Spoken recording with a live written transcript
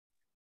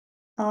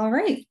All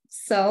right,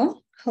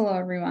 so hello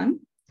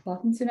everyone.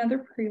 Welcome to another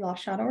pre-law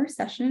shadow hour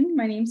session.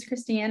 My name is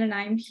Christiane and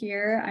I'm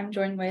here. I'm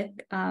joined with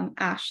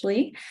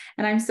Ashley,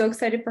 and I'm so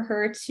excited for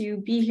her to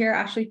be here.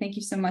 Ashley, thank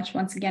you so much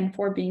once again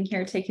for being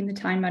here, taking the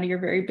time out of your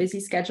very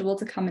busy schedule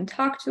to come and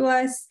talk to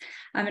us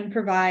and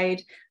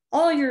provide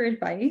all your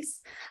advice.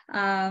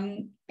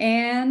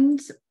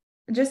 And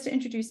just to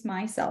introduce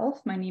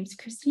myself, my name is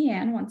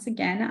Christiane. Once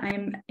again,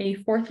 I'm a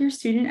fourth-year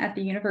student at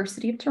the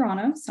University of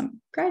Toronto, so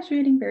I'm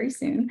graduating very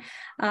soon.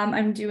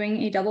 I'm doing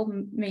a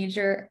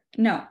major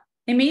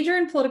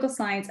in political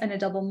science and a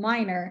double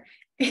minor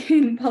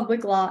in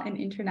public law and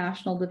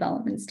international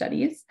development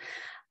studies.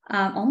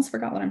 Almost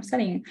forgot what I'm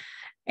studying.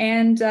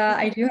 And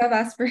I do have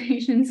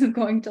aspirations of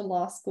going to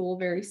law school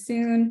very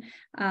soon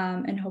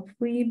and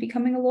hopefully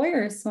becoming a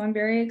lawyer. So I'm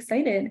very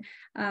excited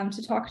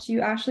to talk to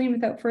you, Ashley. And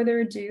without further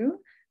ado,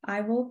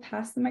 I will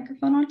pass the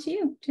microphone on to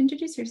you to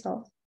introduce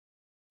yourself.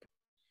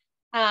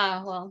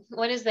 Well,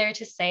 what is there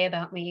to say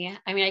about me?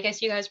 I mean, I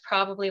guess you guys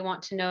probably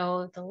want to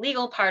know the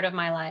legal part of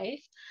my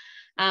life.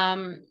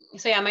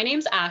 So yeah, my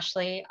name's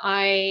Ashley.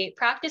 I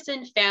practice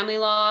in family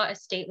law,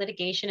 estate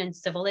litigation, and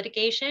civil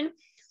litigation,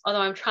 although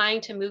I'm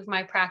trying to move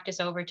my practice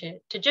over to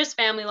just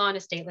family law and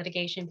estate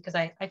litigation because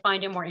I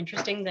find it more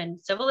interesting than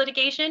civil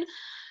litigation.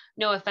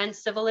 No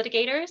offense, civil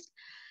litigators.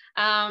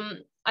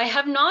 I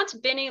have not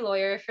been a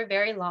lawyer for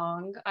very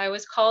long. I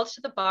was called to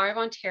the Bar of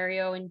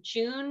Ontario in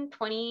June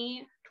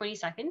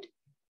 2022.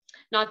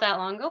 Not that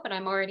long ago, but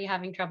I'm already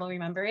having trouble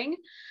remembering.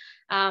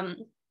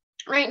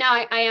 Right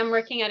now, I am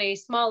working at a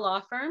small law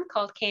firm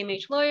called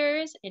KMH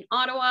Lawyers in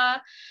Ottawa.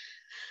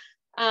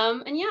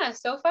 And yeah,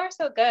 so far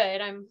so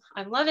good. I'm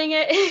loving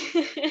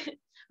it.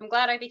 I'm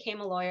glad I became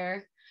a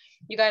lawyer.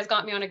 You guys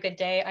got me on a good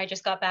day. I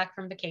just got back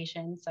from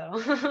vacation, so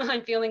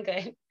I'm feeling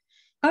good.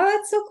 Oh,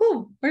 that's so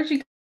cool. Where'd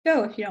you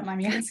go, if you don't mind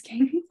me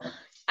asking?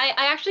 I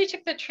actually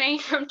took the train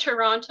from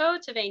Toronto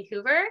to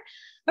Vancouver.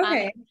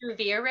 Okay. Through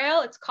Via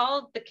Rail. It's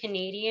called the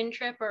Canadian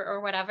trip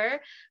or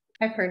whatever.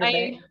 I've heard of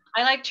it.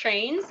 I like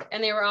trains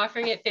and they were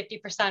offering it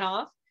 50%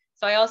 off.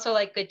 So I also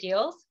like good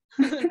deals.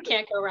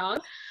 Can't go wrong.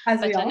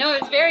 As we all. No,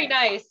 it's very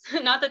nice.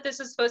 Not that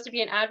this is supposed to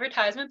be an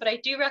advertisement, but I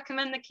do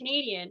recommend the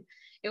Canadian.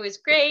 It was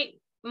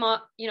great.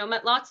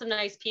 Met lots of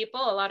nice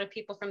people, a lot of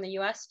people from the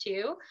US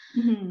too,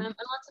 and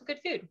lots of good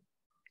food.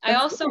 I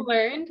also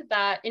learned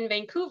that in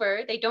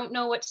Vancouver, they don't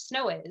know what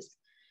snow is.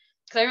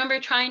 Because I remember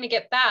trying to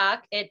get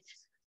back,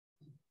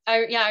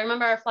 I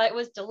remember our flight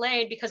was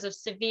delayed because of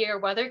severe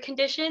weather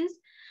conditions.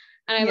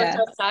 And I looked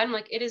outside, I'm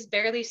like, it is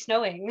barely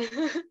snowing.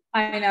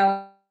 I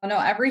know. No,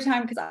 every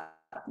time, because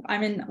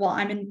I'm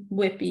in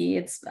Whitby.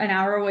 It's an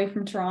hour away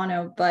from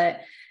Toronto,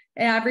 but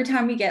every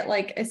time we get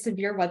like a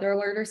severe weather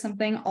alert or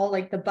something, all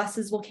like the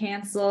buses will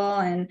cancel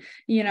and,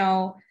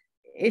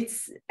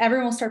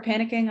 everyone will start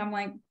panicking. I'm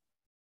like,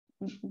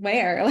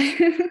 where? Like,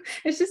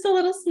 it's just a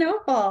little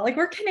snowfall. Like,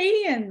 we're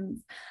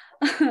Canadians.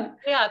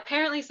 Yeah,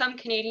 apparently some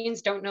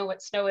Canadians don't know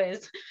what snow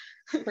is.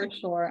 For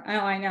sure. Oh,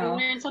 I know.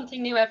 We learn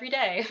something new every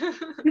day.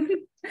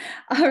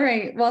 All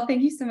right. Well,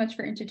 thank you so much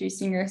for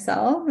introducing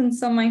yourself. And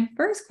so my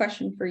first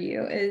question for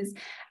you is,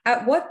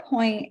 at what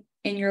point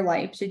in your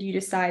life did you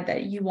decide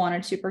that you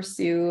wanted to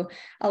pursue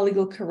a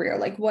legal career?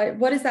 Like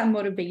what is that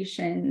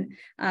motivation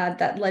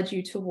that led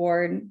you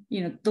toward,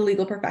 the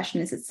legal profession?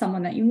 Is it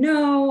someone that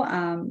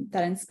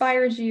that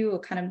inspires you, a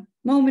kind of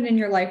moment in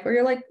your life where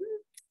you're like,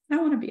 I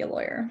want to be a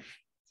lawyer?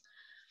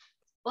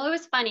 Well, it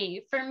was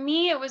funny. For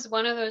me, it was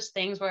one of those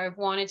things where I've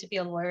wanted to be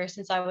a lawyer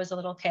since I was a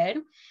little kid.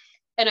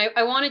 And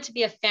I wanted to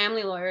be a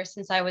family lawyer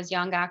since I was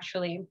young,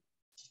 actually.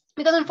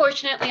 Because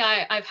unfortunately,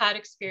 I've had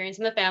experience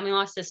in the family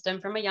law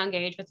system from a young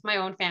age with my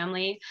own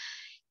family.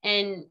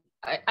 And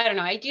I don't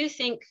know, I do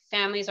think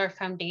families are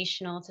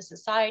foundational to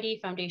society,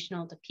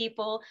 foundational to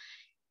people.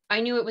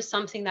 I knew it was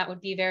something that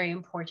would be very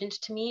important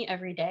to me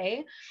every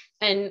day.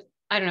 And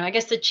I don't know, I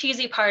guess the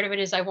cheesy part of it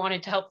is I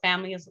wanted to help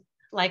families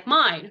like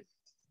mine.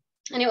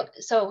 And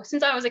so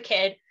since I was a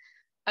kid,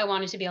 I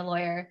wanted to be a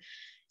lawyer.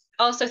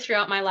 Also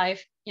throughout my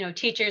life,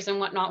 teachers and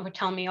whatnot would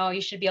tell me, oh, you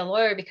should be a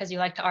lawyer because you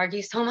like to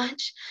argue so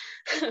much,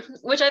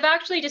 which I've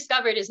actually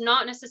discovered is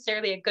not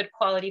necessarily a good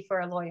quality for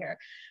a lawyer.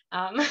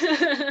 But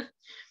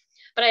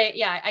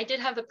I did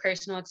have the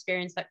personal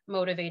experience that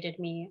motivated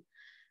me.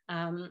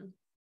 And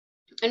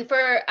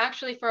for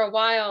a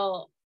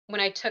while, when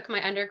I took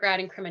my undergrad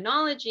in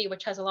criminology,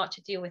 which has a lot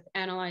to do with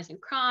analyzing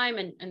crime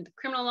and the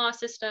criminal law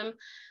system,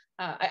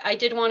 I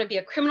did want to be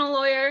a criminal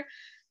lawyer.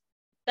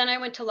 Then I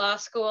went to law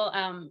school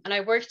and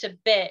I worked a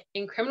bit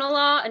in criminal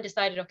law and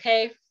decided,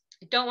 okay,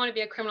 I don't want to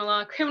be a criminal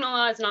law. Criminal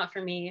law is not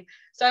for me.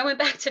 So I went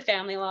back to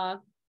family law.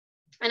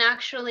 And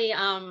actually,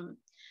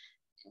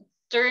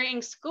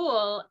 during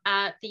school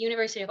at the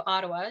University of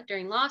Ottawa,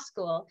 during law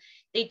school,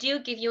 they do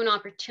give you an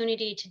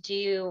opportunity to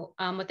do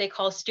what they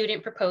call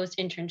student proposed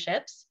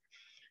internships.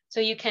 So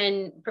you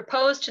can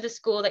propose to the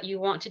school that you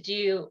want to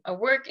do a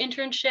work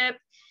internship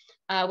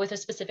with a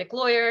specific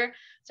lawyer.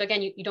 So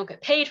again, you don't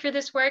get paid for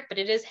this work, but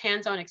it is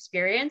hands-on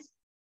experience.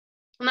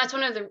 And that's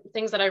one of the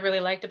things that I really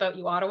liked about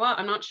U Ottawa.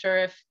 I'm not sure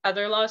if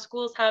other law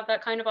schools have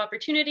that kind of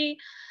opportunity,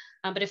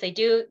 But if they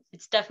do,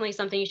 it's definitely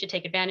something you should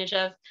take advantage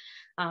of.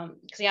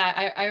 Because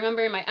I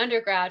remember in my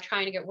undergrad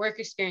trying to get work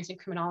experience in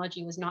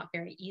criminology was not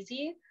very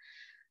easy.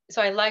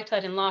 So I liked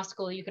that in law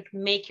school, you could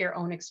make your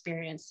own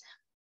experience.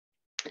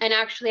 And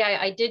actually,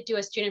 I did do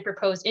a student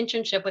proposed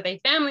internship with a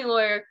family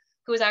lawyer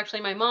who was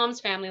actually my mom's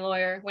family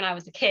lawyer when I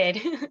was a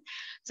kid.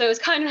 So it was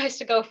kind of nice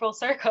to go full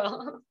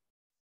circle.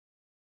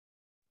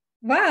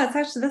 Wow,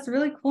 that's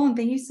really cool. And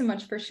thank you so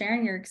much for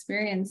sharing your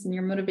experience and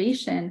your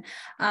motivation.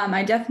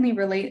 I definitely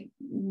relate,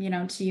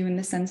 to you in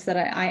the sense that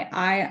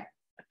I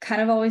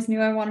kind of always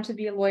knew I wanted to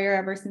be a lawyer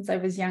ever since I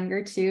was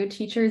younger too.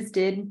 Teachers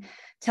did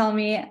tell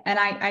me, and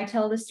I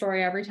tell this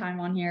story every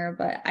time on here,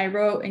 but I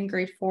wrote in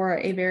grade 4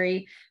 a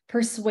very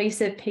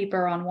persuasive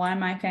paper on why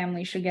my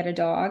family should get a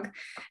dog.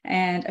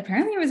 And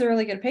apparently it was a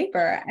really good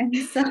paper. And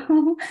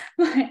so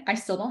I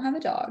still don't have a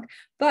dog,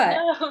 but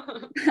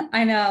No.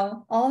 I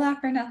know, all that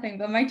for nothing.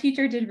 But my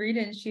teacher did read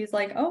it and she's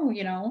like, oh,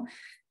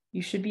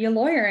 you should be a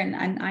lawyer.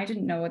 And I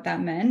didn't know what that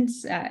meant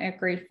at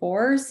grade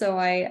 4. So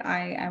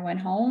I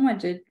went home. I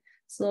did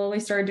slowly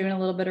started doing a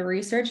little bit of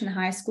research. In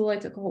high school, I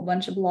took a whole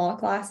bunch of law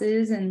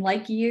classes. And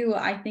like you,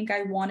 I think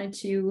I wanted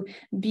to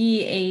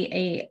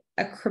be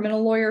a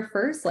criminal lawyer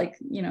first. Like,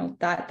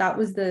 that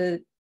was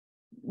the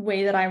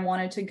way that I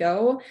wanted to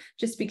go,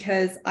 just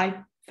because I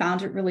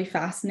found it really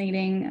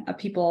fascinating.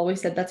 People always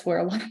said that's where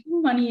a lot of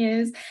money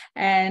is.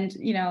 And,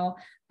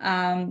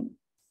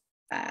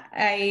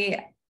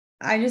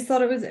 I just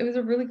thought it was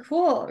a really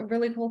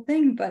cool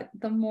thing. But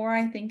the more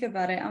I think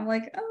about it, I'm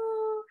like,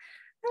 oh,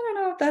 I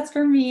don't know if that's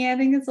for me. I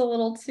think it's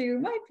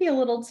might be a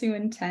little too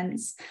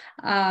intense.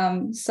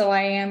 So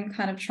I am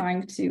kind of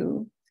trying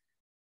to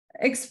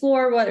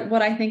explore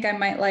what I think I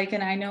might like.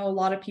 And I know a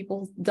lot of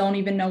people don't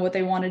even know what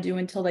they want to do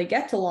until they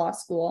get to law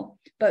school,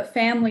 but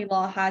family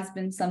law has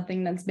been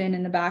something that's been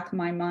in the back of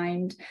my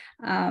mind.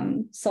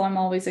 So I'm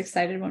always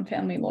excited when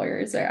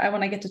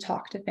when I get to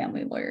talk to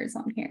family lawyers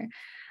on here.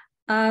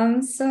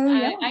 So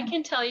yeah. I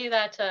can tell you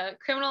that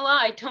criminal law,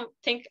 I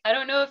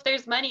don't know if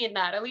there's money in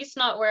that, at least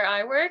not where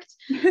I worked.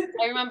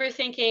 I remember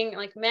thinking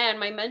like, man,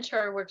 my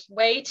mentor works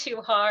way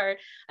too hard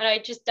and I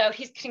just doubt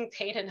he's getting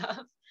paid enough.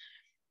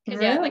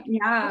 Because Really? in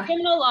Yeah.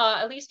 criminal law,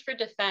 at least for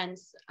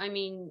defense, I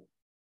mean,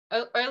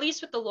 or at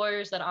least with the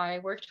lawyers that I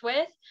worked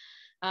with,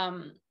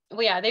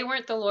 they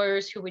weren't the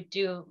lawyers who would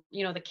do,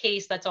 the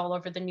case that's all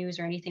over the news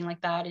or anything like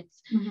that.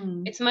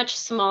 It's much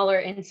smaller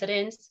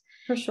incidents.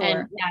 For sure.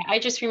 And I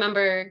just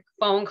remember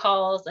phone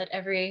calls at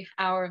every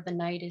hour of the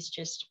night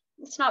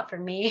it's not for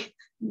me.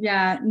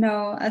 Yeah,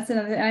 no, that's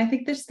another. And I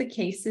think there's the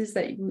cases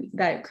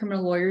that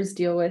criminal lawyers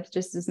deal with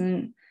just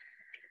isn't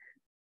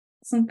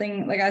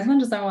something, like, as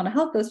much as I want to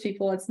help those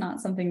people, it's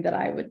not something that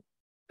I would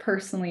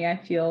personally, I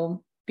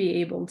feel,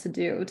 be able to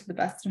do to the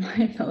best of my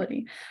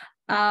ability.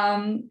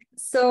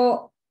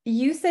 So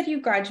you said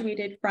you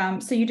graduated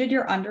so you did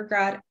your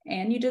undergrad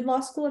and you did law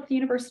school at the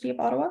University of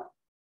Ottawa?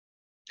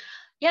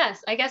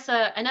 Yes, I guess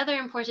another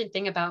important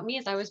thing about me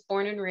is I was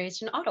born and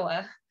raised in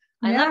Ottawa.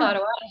 I love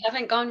Ottawa. I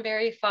haven't gone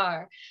very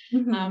far.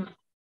 But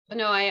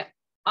no,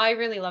 I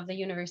really love the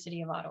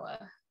University of Ottawa.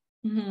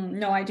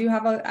 No, I do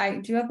have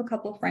a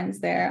couple friends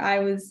there. I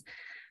was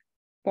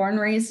born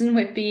and raised in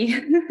Whitby.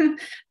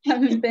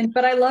 Haven't been,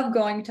 but I love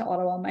going to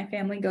Ottawa. My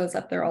family goes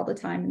up there all the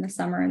time in the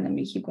summer, and then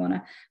we keep going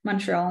to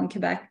Montreal and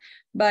Quebec.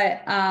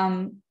 But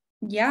I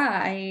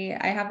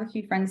have a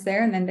few friends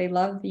there, and then they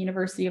love the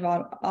University of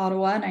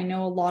Ottawa. And I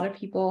know a lot of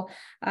people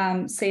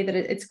say that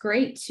it's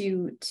great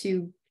to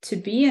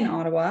be in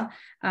Ottawa,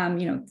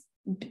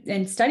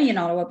 and study in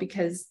Ottawa,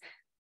 because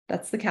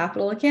that's the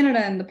capital of Canada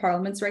and the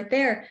Parliament's right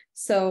there.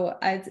 So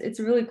it's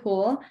really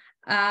cool.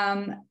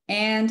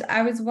 And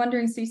I was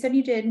wondering, so you said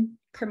you did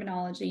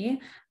criminology.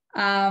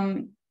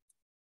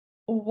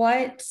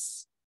 What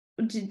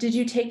did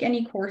you take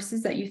any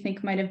courses that you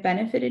think might have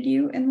benefited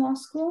you in law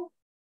school?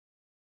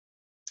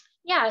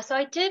 Yeah, so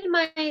I did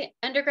my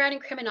undergrad in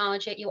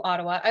criminology at U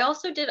Ottawa. I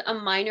also did a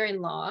minor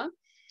in law.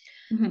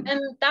 And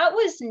that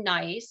was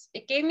nice.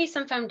 It gave me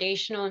some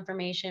foundational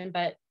information,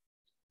 but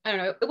I don't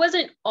know, it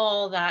wasn't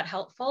all that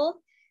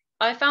helpful.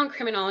 I found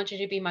criminology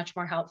to be much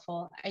more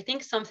helpful. I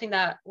think something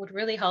that would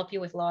really help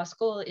you with law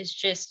school is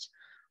just,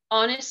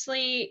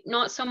 honestly,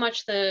 not so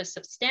much the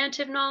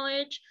substantive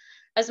knowledge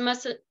as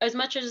much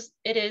as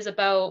it is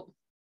about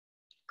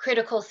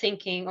critical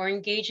thinking or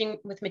engaging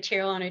with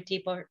material on a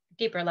deeper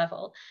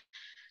level.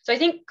 So I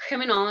think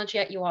criminology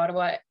at U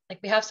Ottawa, like,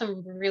 we have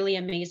some really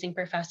amazing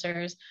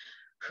professors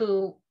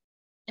who,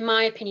 in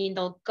my opinion,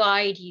 they'll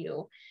guide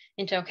you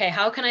into, okay,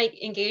 how can I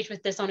engage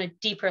with this on a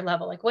deeper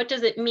level? Like, what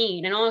does it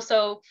mean? And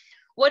also,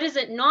 what is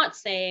it not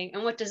saying?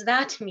 And what does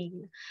that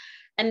mean?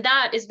 And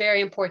that is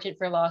very important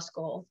for law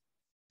school.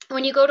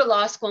 When you go to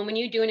law school and when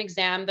you do an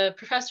exam, the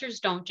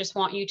professors don't just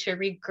want you to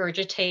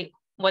regurgitate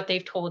what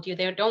they've told you.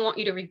 They don't want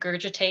you to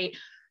regurgitate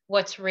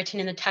what's written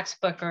in the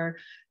textbook or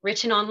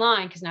written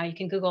online, because now you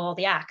can Google all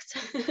the acts.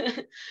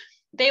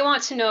 They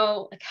want to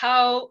know, like,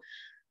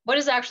 what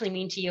does it actually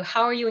mean to you?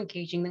 How are you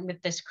engaging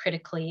with this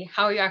critically?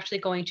 How are you actually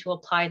going to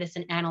apply this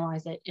and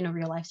analyze it in a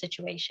real life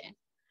situation?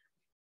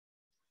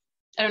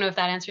 I don't know if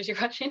that answers your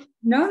question.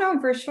 No,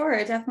 for sure.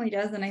 It definitely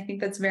does. And I think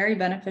that's very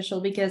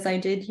beneficial because I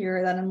did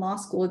hear that in law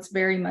school, it's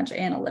very much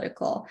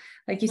analytical.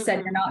 Like you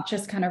said, you're not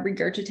just kind of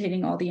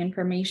regurgitating all the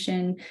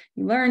information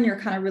you learn, you're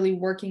kind of really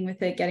working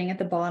with it, getting at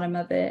the bottom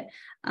of it,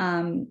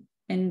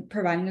 and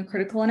providing a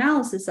critical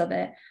analysis of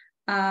it.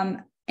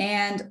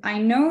 And I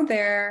know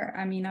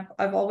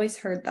I've always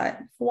heard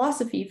that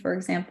philosophy, for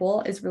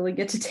example, is really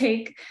good to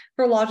take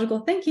for logical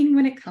thinking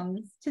when it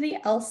comes to the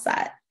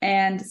LSAT.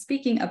 And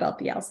speaking about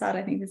the LSAT,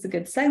 I think this is a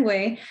good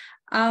segue.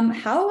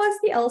 How was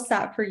the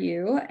LSAT for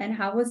you, and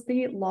how was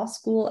the law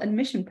school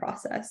admission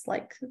process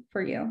like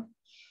for you?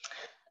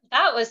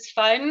 That was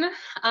fun.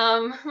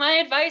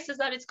 My advice is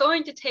that it's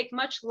going to take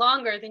much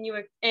longer than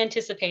you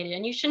anticipated,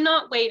 and you should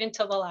not wait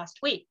until the last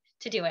week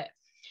to do it.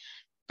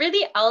 For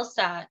the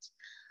LSAT,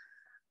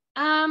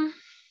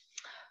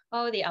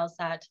 the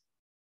LSAT.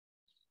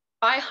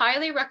 I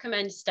highly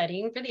recommend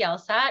studying for the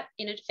LSAT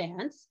in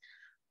advance.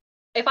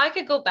 If I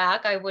could go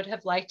back, I would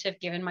have liked to have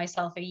given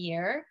myself a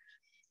year.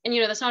 And,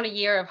 that's not a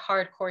year of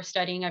hardcore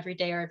studying every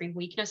day or every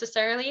week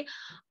necessarily.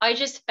 I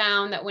just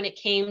found that when it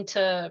came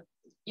to,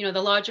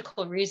 the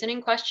logical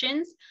reasoning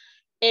questions,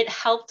 it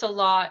helped a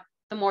lot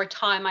the more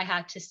time I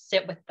had to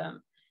sit with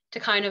them to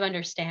kind of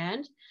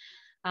understand.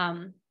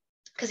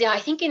 Because, I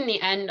think in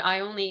the end, I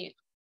only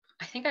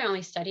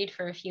studied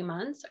for a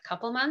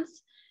couple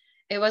months.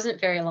 It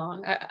wasn't very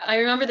long. I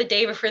remember the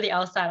day before the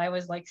LSAT, I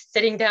was like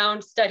sitting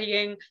down,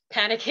 studying,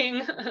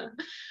 panicking.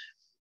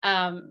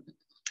 And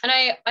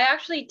I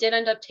actually did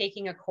end up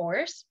taking a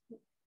course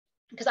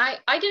because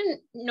I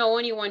didn't know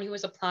anyone who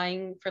was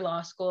applying for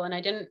law school, and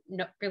I didn't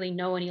really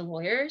know any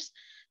lawyers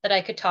that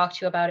I could talk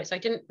to about it. So I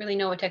didn't really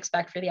know what to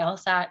expect for the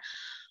LSAT.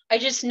 I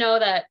just know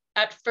that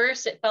at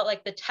first it felt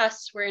like the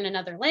tests were in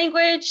another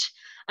language,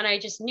 and I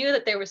just knew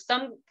that there was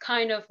some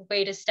kind of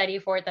way to study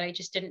for it that I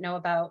just didn't know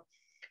about.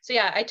 So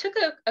yeah, I took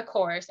a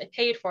course, I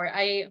paid for it.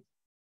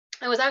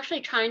 I was actually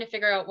trying to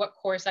figure out what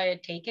course I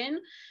had taken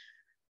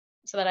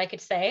so that I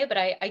could say, but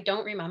I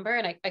don't remember,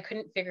 and I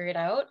couldn't figure it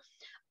out.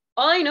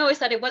 All I know is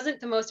that it wasn't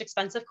the most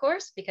expensive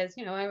course because,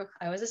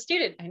 I was a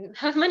student. I didn't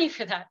have money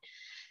for that.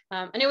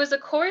 And it was a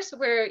course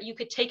where you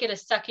could take it a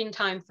second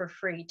time for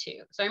free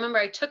too. So I remember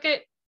I took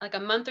it like a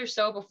month or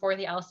so before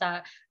the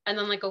LSAT, and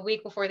then like a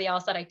week before the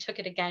LSAT, I took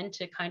it again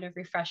to kind of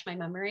refresh my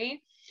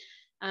memory.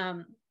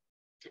 And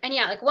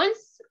yeah, like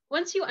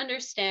once you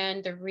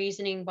understand the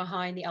reasoning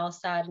behind the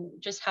LSAT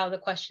and just how the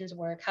questions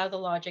work, how the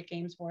logic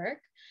games work,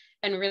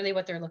 and really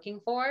what they're looking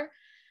for,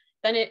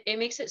 then it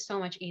makes it so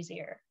much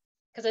easier.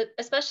 Because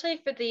especially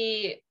for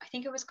I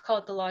think it was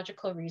called the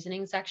logical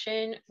reasoning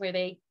section, where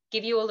they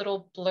give you a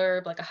little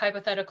blurb, like a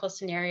hypothetical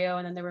scenario,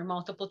 and then there were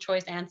multiple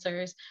choice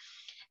answers.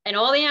 And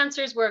all the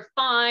answers were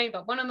fine,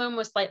 but one of them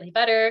was slightly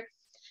better.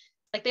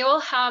 Like they all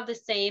have the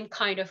same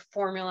kind of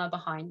formula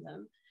behind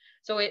them.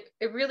 So it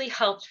really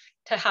helped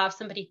to have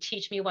somebody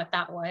teach me what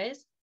that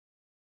was.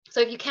 So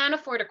if you can't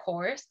afford a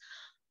course,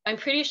 I'm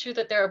pretty sure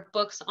that there are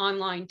books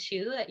online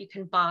too that you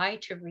can buy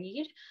to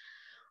read,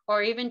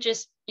 or even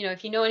just,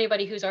 if you know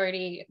anybody who's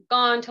already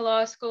gone to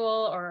law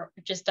school or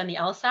just done the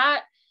LSAT,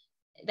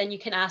 then you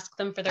can ask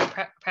them for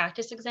their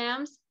practice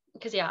exams.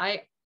 Because yeah,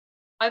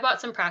 I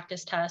bought some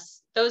practice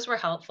tests. Those were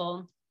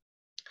helpful.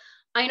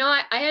 I know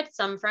I had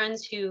some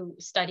friends who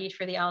studied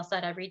for the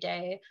LSAT every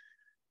day.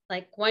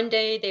 Like one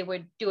day they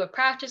would do a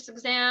practice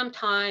exam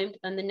timed,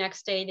 and the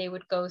next day they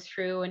would go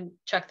through and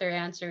check their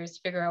answers,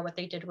 figure out what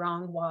they did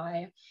wrong,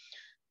 why.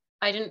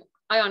 I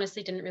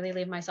honestly didn't really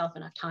leave myself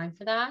enough time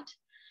for that.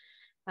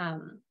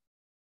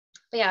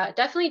 But yeah,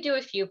 definitely do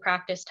a few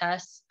practice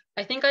tests.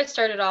 I think I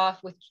started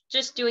off with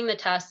just doing the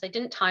tests. I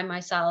didn't time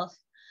myself.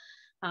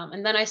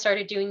 And then I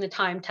started doing the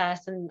time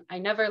tests, and I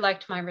never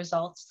liked my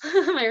results.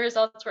 My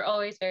results were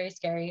always very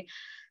scary.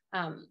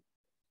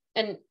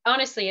 And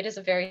honestly, it is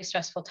a very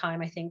stressful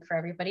time, I think, for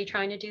everybody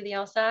trying to do the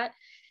LSAT.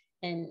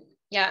 And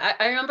yeah,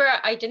 I remember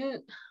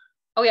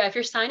if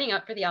you're signing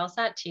up for the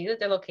LSAT too,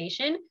 the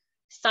location,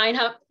 sign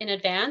up in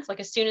advance, like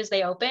as soon as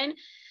they open.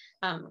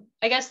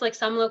 I guess like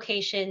some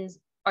locations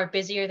are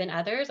busier than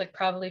others, like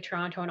probably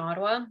Toronto and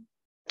Ottawa.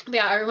 But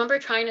yeah, I remember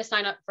trying to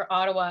sign up for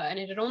Ottawa, and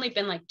it had only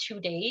been like 2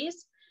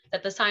 days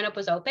that the sign up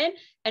was open,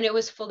 and it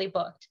was fully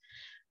booked.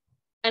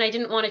 And I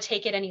didn't want to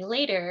take it any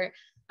later,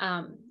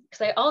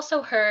 because I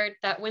also heard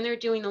that when they're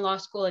doing the law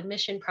school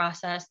admission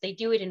process, they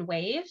do it in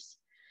waves.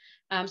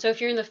 So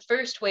if you're in the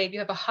first wave, you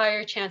have a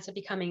higher chance of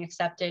becoming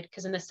accepted,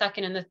 because in the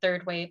second and the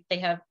third wave, they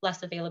have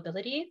less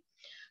availability.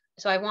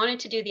 So I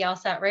wanted to do the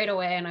LSAT right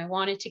away, and I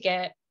wanted to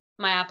get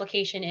my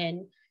application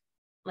in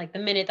like the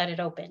minute that it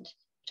opened,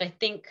 which I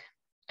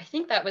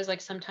think that was like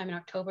sometime in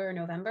October or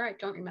November. I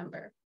don't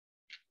remember.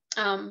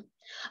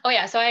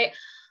 So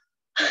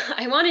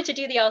I wanted to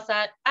do the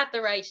LSAT at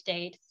the right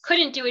date,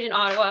 couldn't do it in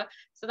Ottawa.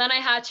 So then I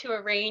had to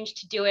arrange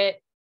to do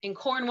it in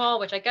Cornwall,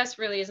 which I guess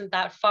really isn't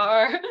that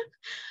far.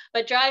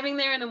 But driving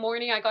there in the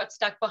morning, I got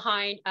stuck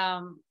behind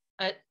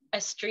a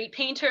street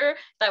painter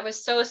that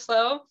was so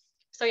slow.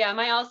 So yeah,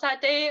 my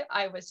LSAT day,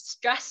 I was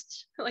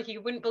stressed like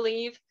you wouldn't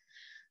believe.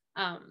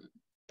 But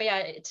yeah,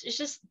 it's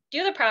just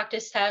do the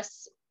practice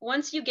tests.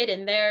 once you get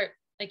in there,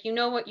 like, you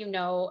know what you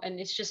know, and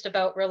it's just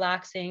about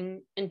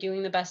relaxing and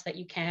doing the best that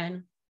you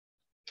can.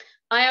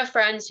 I have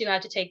friends who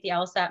had to take the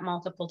LSAT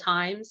multiple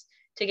times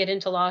to get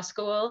into law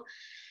school.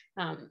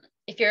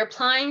 If you're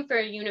applying for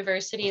a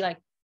university like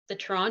the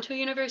Toronto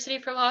University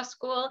for law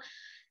school,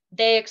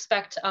 they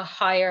expect a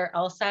higher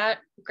LSAT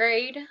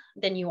grade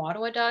than U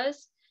Ottawa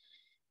does.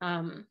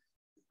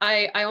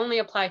 I only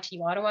applied to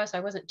U Ottawa, so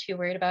I wasn't too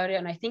worried about it.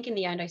 And I think in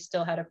the end, I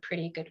still had a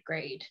pretty good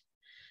grade.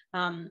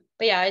 But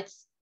yeah,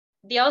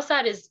 the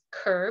LSAT is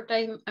curved,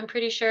 I'm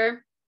pretty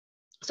sure.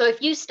 So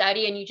if you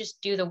study and you just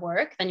do the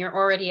work, then you're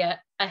already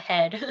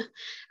ahead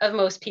of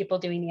most people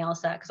doing the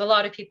LSAT. Because a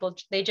lot of people,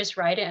 they just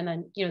write it and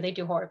then, they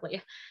do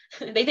horribly.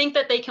 They think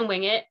that they can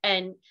wing it.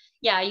 And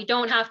yeah, you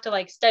don't have to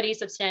like study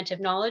substantive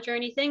knowledge or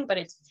anything, but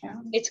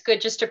it's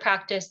good just to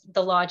practice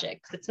the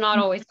logic. It's not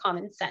always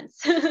common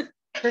sense.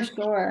 For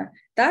sure.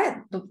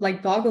 That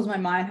like boggles my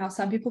mind how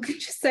some people can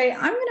just say,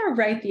 I'm going to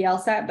write the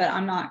LSAT, but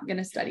I'm not going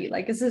to study.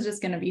 Like, this is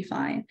just going to be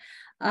fine.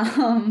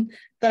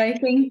 But I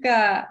think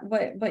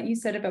what you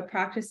said about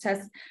practice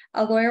tests,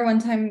 a lawyer one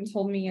time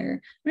told me,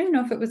 or I don't even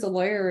know if it was a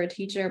lawyer or a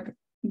teacher,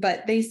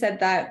 but they said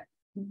that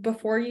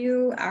before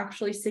you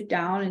actually sit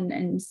down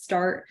and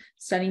start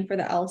studying for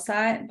the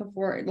LSAT,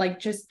 before like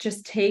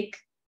just take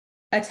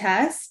a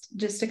test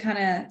just to kind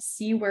of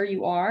see where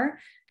you are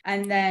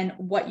and then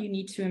what you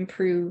need to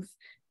improve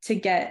to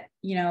get,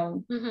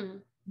 Mm-hmm.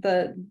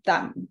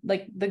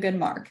 the good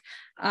mark.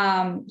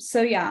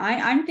 So yeah,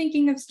 I'm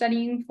thinking of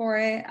studying for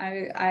it.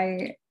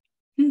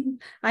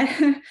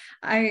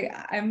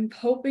 I'm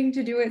hoping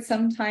to do it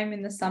sometime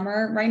in the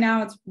summer. Right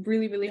now, it's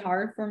really, really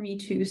hard for me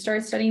to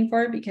start studying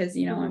for it because,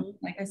 Mm-hmm.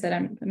 like I said,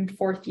 I'm in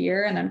fourth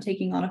year and I'm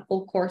taking on a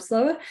full course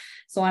load.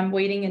 So I'm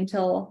waiting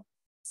until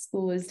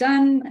school is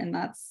done and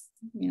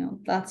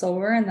that's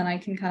over. And then I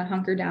can kind of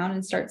hunker down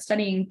and start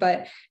studying.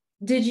 But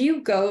did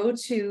you go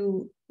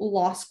to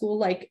law school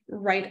like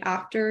right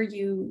after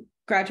you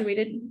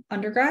graduated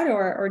undergrad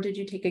or did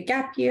you take a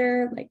gap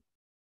year? Like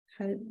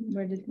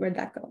where'd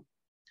that go?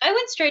 I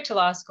went straight to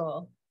law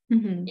school.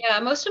 Mm-hmm. Yeah,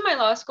 most of my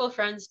law school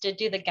friends did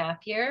do the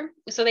gap year.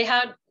 So they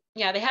had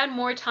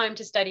more time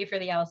to study for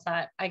the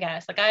LSAT, I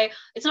guess. Like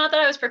it's not that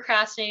I was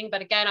procrastinating,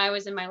 but again, I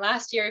was in my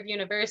last year of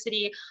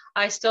university.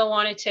 I still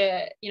wanted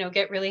to,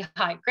 get really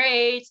high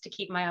grades to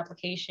keep my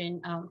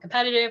application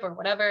competitive or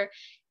whatever. It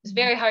was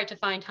very hard to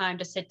find time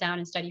to sit down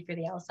and study for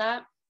the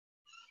LSAT.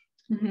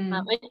 Mm-hmm.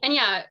 And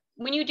yeah,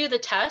 when you do the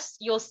test,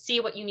 you'll see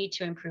what you need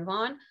to improve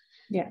on.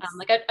 Yes.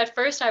 Like at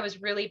first I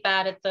was really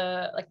bad at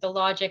the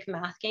logic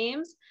math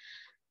games,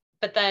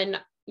 but then,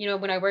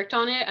 when I worked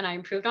on it and I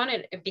improved on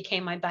it, it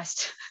became my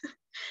best,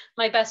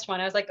 my best one.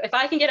 I was like, if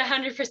I can get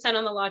 100%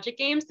 on the logic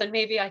games, then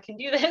maybe I can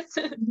do this.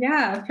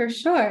 Yeah, for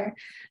sure.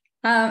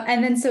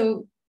 And then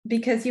so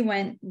because you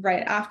went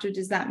right after,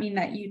 does that mean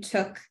that you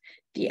took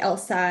the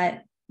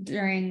LSAT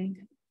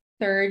during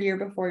third year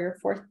before your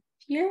fourth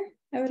year,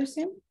 I would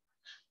assume?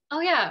 Oh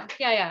yeah.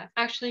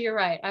 Actually, you're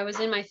right. I was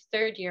in my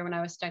third year when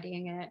I was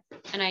studying it.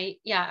 And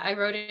I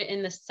wrote it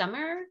in the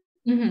summer.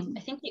 Mm-hmm.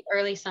 I think the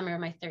early summer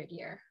of my third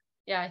year.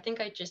 Yeah, I think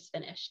I just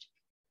finished.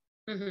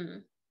 Mm-hmm.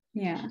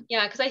 Yeah.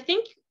 Yeah, because I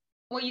think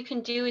what you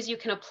can do is you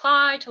can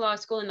apply to law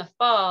school in the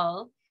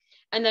fall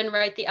and then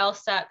write the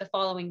LSAT the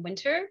following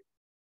winter.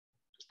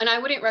 And I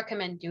wouldn't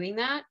recommend doing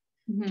that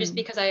just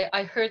because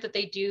I heard that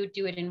they do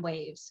it in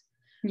waves.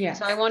 Yeah.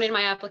 So I wanted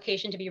my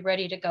application to be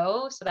ready to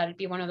go so that it'd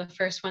be one of the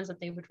first ones that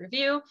they would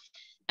review.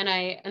 And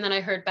then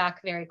I heard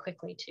back very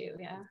quickly too.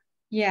 Yeah.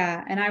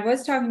 Yeah. And I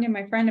was talking to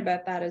my friend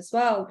about that as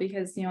well,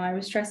 because, I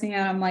was stressing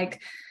out. I'm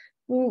like,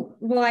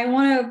 well, I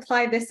want to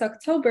apply this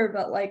October,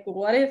 but like,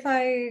 what if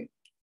I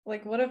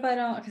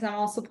don't, because I'm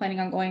also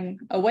planning on going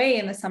away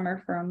in the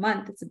summer for a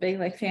month. It's a big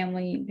like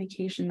family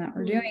vacation that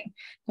we're doing,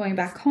 going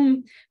back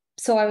home.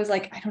 So I was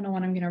like, I don't know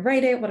when I'm going to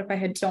write it. What if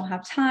I don't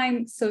have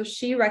time? So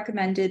she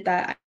recommended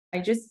that I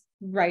just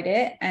write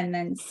it and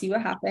then see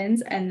what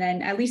happens. And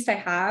then at least I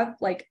have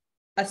like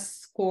a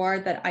score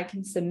that I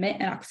can submit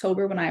in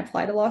October when I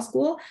apply to law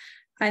school.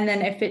 And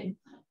then if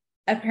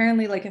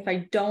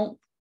I don't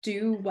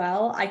do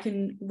well, I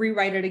can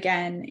rewrite it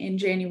again in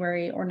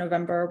January or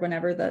November,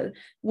 whenever the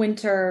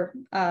winter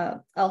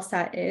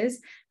LSAT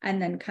is,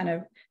 and then kind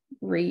of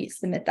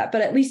resubmit that.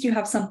 But at least you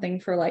have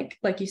something for like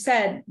you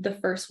said, the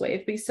first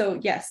wave. So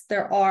yes,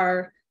 there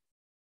are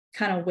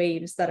kind of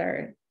waves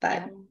that's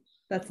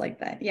like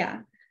that.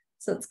 Yeah.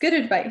 So it's good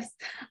advice.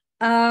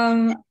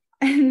 And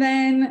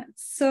then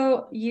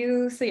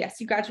yes,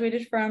 you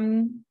graduated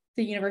from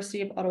the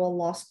University of Ottawa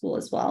Law School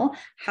as well.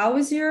 How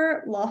was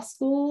your law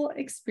school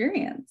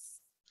experience?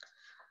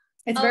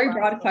 It's a very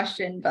broad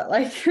question, but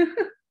like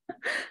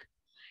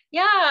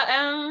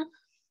yeah,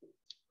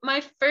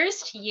 my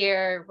first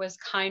year was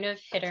kind of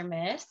hit or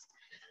miss.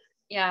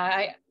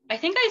 Yeah, I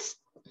think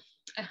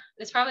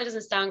this probably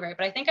doesn't sound great,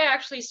 but I think I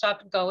actually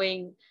stopped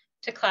going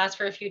to class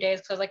for a few days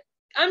because I was like,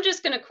 I'm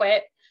just gonna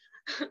quit.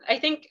 I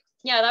think,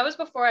 yeah, that was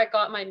before I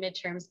got my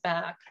midterms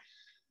back,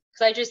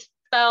 because I just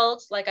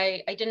felt like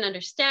I didn't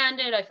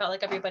understand it. I felt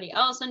like everybody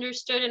else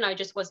understood and I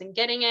just wasn't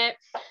getting it.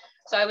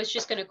 So I was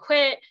just going to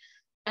quit.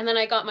 And then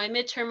I got my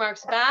midterm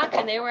marks back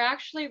and they were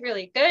actually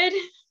really good.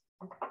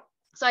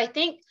 So I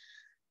think,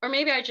 or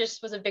maybe I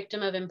just was a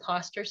victim of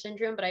imposter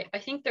syndrome, but I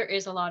think there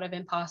is a lot of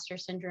imposter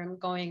syndrome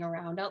going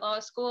around at law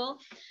school.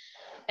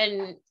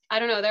 And I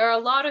don't know, there are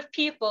a lot of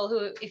people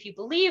who, if you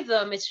believe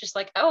them, it's just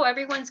like, oh,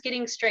 everyone's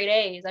getting straight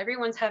A's.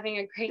 Everyone's having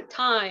a great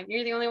time.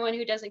 You're the only one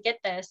who doesn't get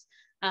this,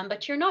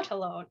 but you're not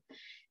alone.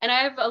 And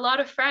I have a lot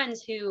of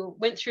friends who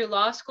went through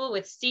law school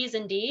with C's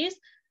and D's,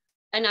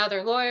 and now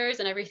they're lawyers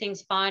and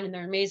everything's fine and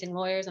they're amazing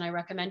lawyers. And I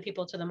recommend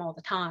people to them all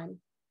the time.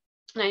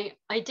 And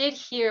I did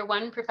hear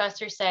one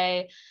professor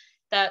say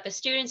that the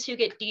students who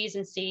get D's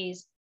and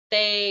C's,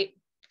 they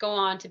go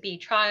on to be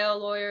trial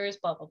lawyers,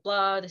 blah, blah,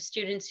 blah. The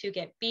students who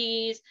get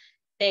B's,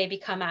 they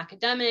become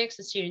academics.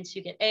 The students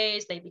who get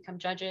A's, they become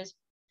judges.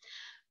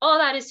 All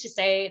that is to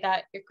say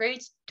that your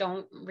grades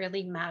don't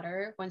really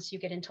matter once you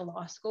get into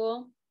law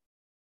school.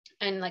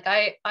 And like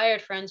I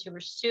had friends who were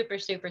super,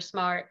 super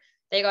smart.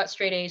 They got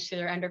straight A's through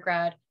their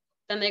undergrad.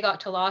 Then they got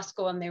to law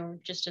school and they were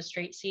just a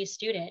straight C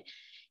student.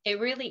 It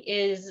really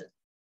is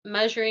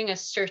measuring a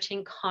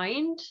certain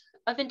kind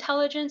of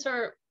intelligence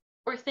or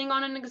thing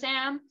on an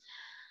exam.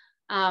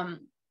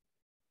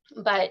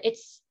 But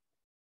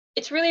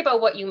it's really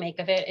about what you make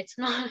of it. It's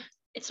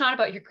not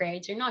about your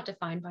grades. You're not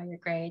defined by your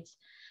grades.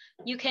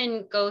 You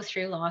can go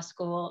through law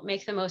school,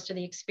 make the most of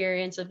the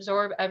experience,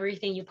 absorb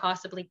everything you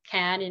possibly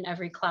can in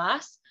every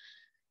class.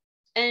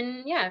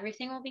 And yeah,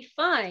 everything will be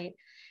fine.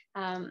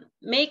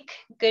 Make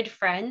good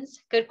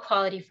friends, good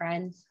quality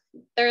friends.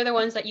 They're the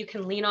ones that you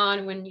can lean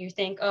on when you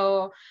think,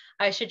 oh,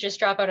 I should just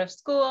drop out of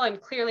school. I'm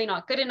clearly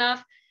not good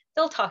enough.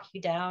 They'll talk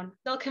you down.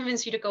 They'll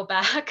convince you to go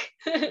back.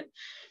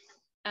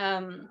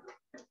 And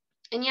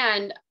yeah,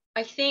 and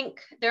I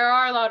think there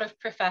are a lot of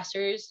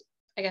professors,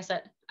 I guess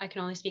that I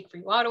can only speak for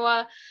U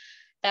Ottawa,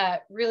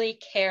 that really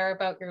care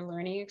about your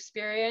learning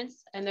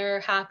experience and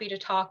they're happy to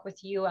talk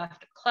with you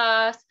after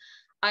class.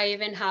 I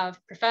even have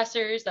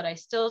professors that I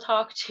still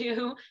talk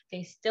to.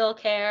 They still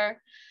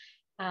care.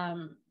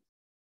 Yeah,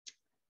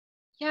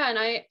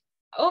 and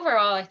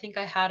overall, I think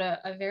I had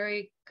a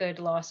very good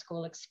law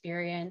school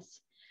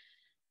experience.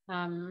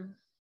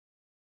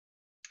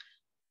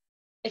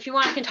 If you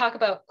want, I can talk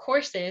about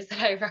courses that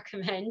I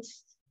recommend.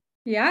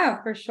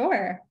 Yeah, for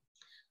sure.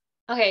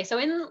 Okay, so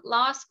in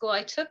law school,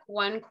 I took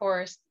one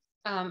course.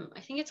 I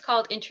think it's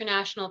called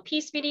International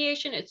Peace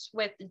Mediation. It's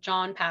with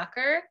John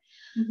Packer.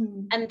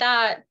 Mm-hmm. And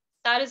that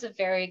is a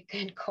very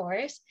good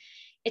course.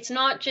 It's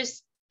not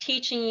just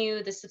teaching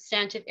you the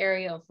substantive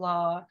area of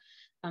law.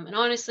 And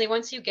honestly,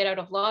 once you get out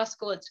of law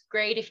school, it's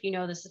great if you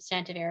know the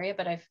substantive area,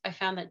 but I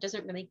found that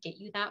doesn't really get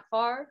you that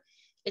far.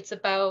 It's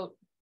about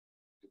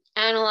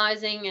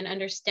analyzing and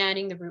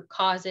understanding the root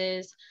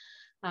causes.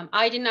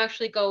 I didn't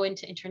actually go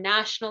into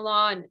international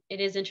law, and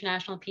it is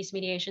international peace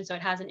mediation, so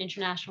it has an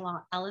international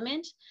law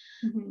element.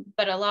 Mm-hmm.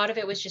 But a lot of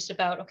it was just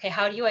about, okay,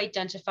 how do you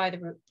identify the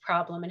root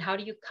problem and how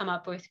do you come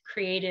up with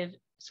creative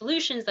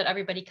solutions that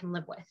everybody can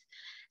live with?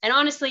 And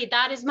honestly,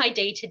 that is my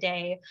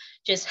day-to-day,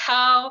 just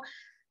how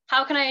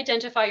can I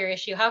identify your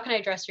issue? How can I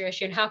address your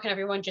issue? And how can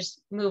everyone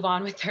just move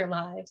on with their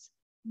lives?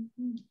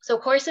 Mm-hmm. So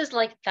courses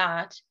like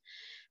that.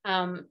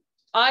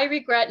 I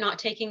regret not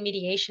taking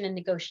mediation and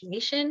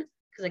negotiation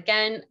because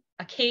again,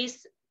 a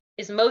case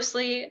is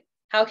mostly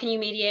how can you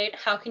mediate?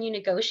 How can you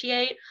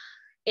negotiate?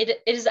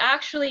 It is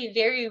actually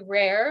very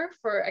rare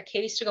for a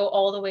case to go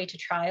all the way to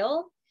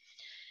trial.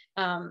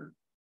 I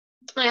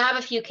have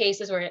a few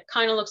cases where it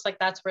kind of looks like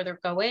that's where they're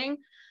going.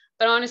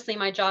 But honestly,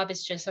 my job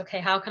is just, okay,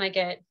 how can I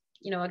get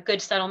a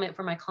good settlement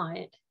for my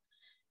client?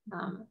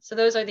 So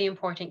those are the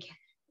important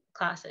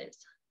classes.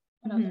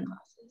 What other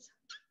classes?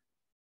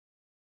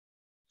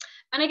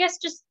 And I guess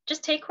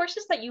just take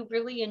courses that you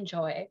really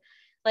enjoy.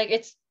 Like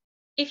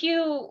if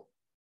you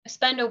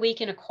spend a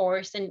week in a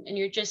course and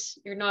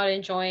you're not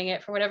enjoying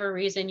it for whatever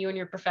reason, you and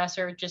your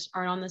professor just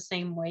aren't on the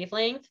same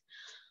wavelength,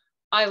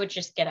 I would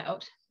just get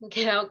out,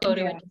 go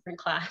to a different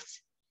class.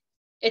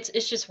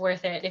 It's just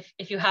worth it.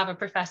 If you have a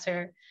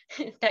professor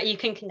that you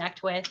can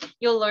connect with,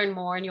 you'll learn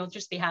more and you'll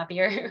just be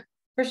happier.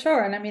 For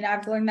sure. And I mean,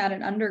 I've learned that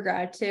in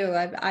undergrad too.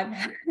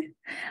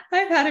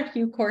 I've had a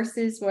few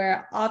courses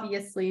where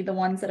obviously the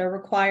ones that are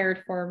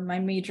required for my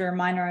major or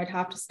minor I'd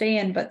have to stay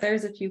in, but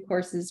there's a few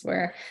courses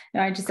where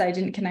I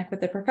didn't connect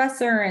with the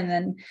professor, and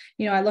then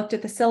I looked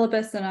at the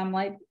syllabus and I'm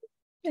like,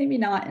 maybe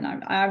not, and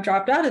I've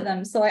dropped out of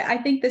them. So I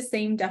think the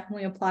same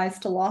definitely applies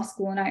to law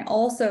school. And I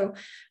also,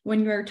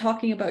 when you're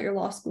talking about your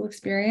law school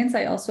experience,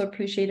 I also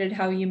appreciated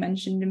how you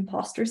mentioned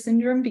imposter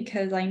syndrome,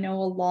 because I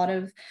know a lot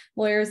of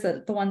lawyers,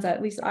 that the ones that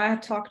at least I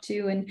have talked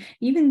to, and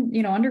even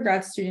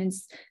undergrad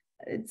students,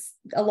 it's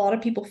a lot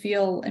of people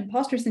feel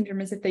imposter syndrome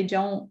as if they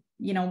don't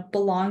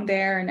belong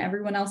there and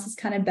everyone else is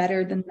kind of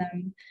better than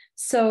them.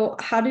 So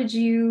how did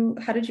you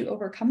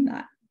overcome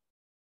that?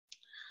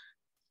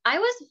 I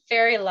was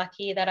very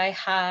lucky that I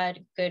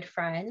had good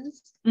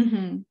friends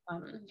who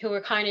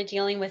were kind of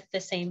dealing with the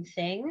same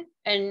thing,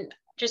 and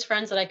just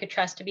friends that I could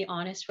trust to be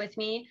honest with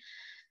me.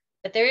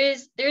 But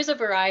there's a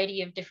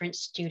variety of different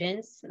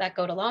students that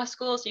go to law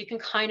school, so you can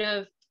kind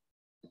of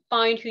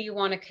find who you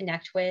want to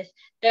connect with.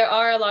 There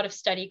are a lot of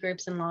study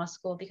groups in law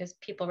school because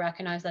people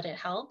recognize that it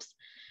helps.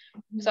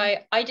 So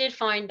I did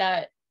find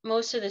that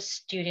most of the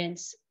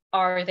students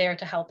are there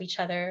to help each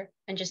other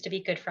and just to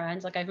be good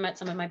friends. Like I've met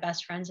some of my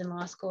best friends in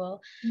law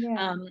school.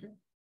 Yeah.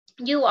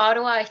 U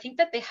Ottawa, I think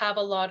that they have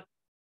a lot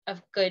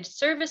of good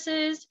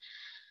services.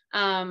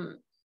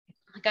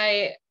 Like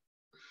I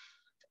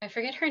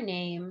forget her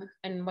name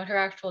and what her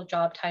actual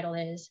job title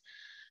is,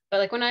 but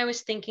like when I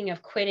was thinking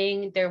of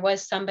quitting, there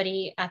was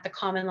somebody at the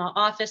common law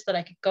office that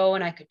I could go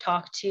and I could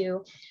talk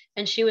to,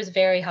 and she was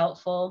very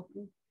helpful.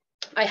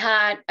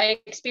 I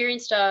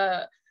experienced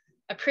a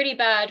pretty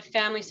bad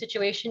family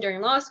situation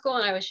during law school,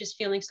 and I was just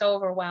feeling so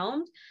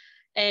overwhelmed.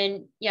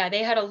 And yeah,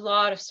 they had a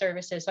lot of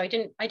services, so I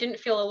didn't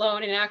feel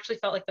alone, and it actually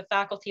felt like the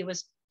faculty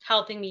was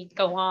helping me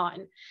go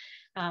on.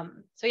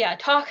 So yeah,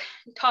 talk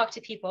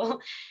to people.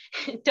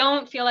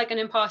 Don't feel like an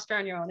imposter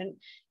on your own. And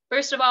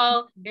first of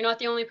all, you're not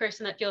the only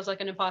person that feels like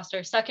an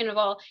imposter. Second of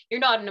all, you're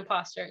not an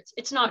imposter.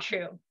 It's not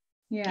true.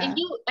 Yeah.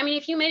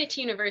 If you made it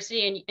to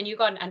university and you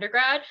got an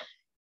undergrad,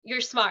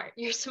 you're smart.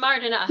 You're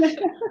smart enough.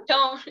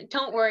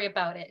 Don't worry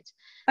about it.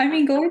 I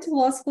mean, going to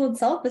law school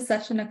itself is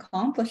such an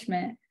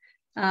accomplishment.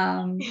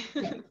 Completing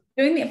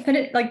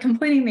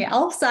the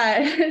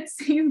LSAT, it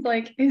seems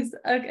like is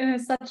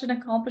such an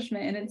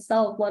accomplishment in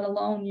itself, let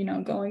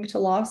alone, going to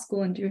law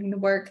school and doing the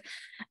work.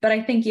 But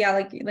I think,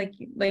 yeah,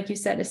 like you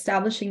said,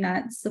 establishing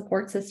that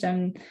support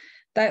system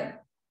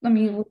that, I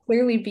mean, will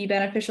clearly be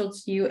beneficial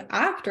to you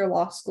after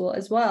law school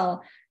as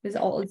well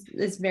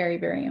is very,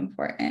 very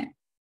important.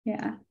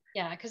 Yeah.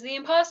 Yeah, because the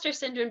imposter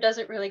syndrome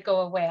doesn't really go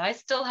away. I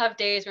still have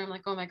days where I'm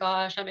like, oh my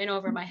gosh, I'm in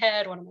over my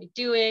head. What am I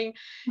doing?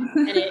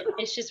 And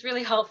it's just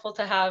really helpful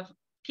to have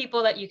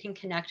people that you can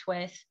connect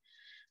with.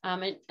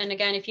 And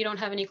again, if you don't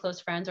have any close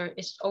friends, or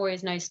it's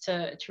always nice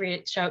to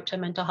reach out to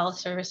mental health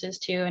services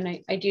too.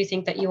 And I do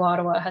think that U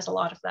Ottawa has a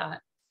lot of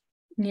that.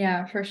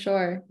 Yeah, for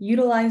sure.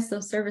 Utilize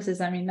those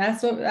services. I mean,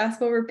 that's what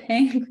we're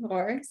paying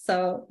for.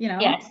 So,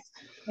 yes,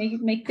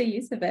 make the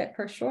use of it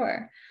for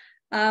sure.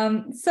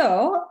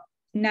 So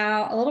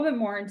now a little bit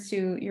more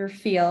into your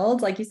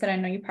field. Like you said, I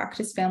know you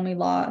practice family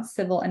law,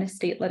 civil and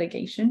estate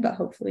litigation, but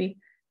hopefully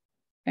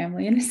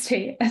family and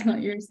estate, as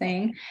what you're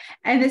saying.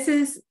 And this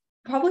is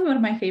probably one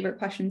of my favorite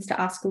questions to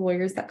ask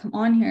lawyers that come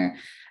on here.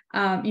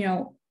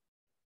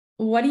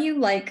 What do you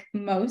like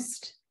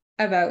most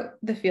about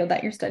the field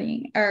that you're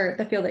studying or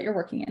the field that you're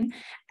working in?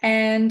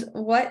 And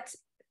what,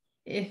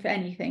 if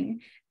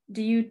anything,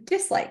 do you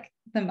dislike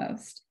the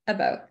most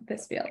about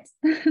this field?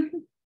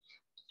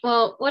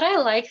 Well, what I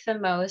like the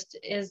most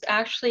is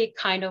actually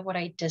kind of what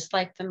I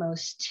dislike the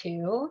most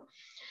too.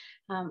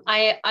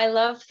 I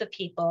love the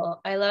people.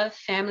 I love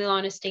family law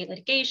and estate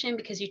litigation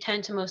because you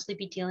tend to mostly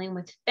be dealing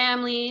with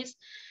families.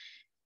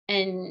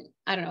 And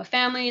I don't know,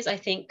 families, I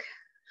think,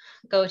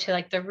 go to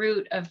like the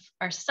root of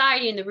our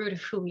society and the root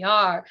of who we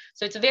are.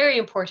 So it's very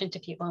important to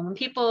people. And when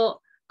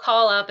people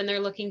call up and they're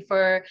looking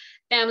for a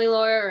family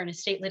lawyer or an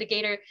estate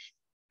litigator,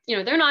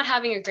 they're not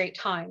having a great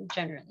time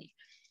generally.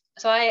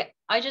 So I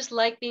just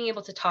like being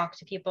able to talk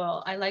to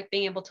people. I like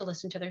being able to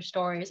listen to their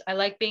stories. I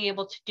like being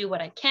able to do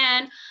what I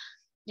can.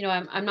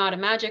 I'm not a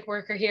magic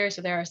worker here,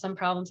 so there are some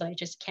problems that I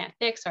just can't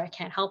fix or I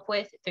can't help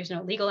with. There's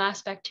no legal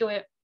aspect to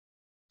it.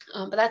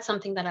 But that's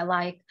something that I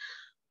like.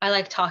 I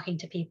like talking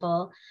to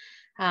people.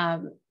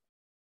 On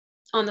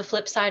the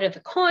flip side of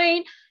the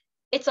coin,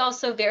 it's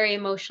also very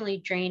emotionally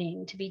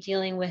draining to be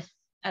dealing with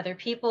other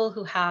people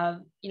who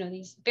have,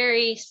 these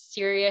very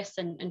serious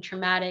and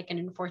traumatic and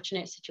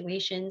unfortunate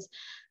situations.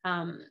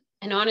 And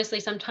honestly,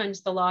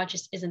 sometimes the law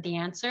just isn't the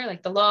answer.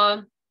 Like the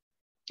law,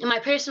 in my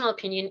personal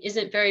opinion,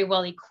 isn't very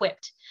well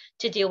equipped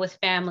to deal with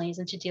families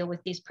and to deal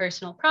with these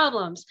personal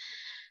problems,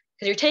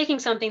 because you're taking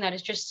something that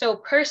is just so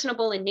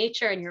personable in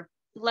nature and you're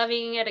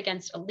levying it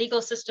against a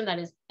legal system that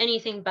is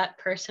anything but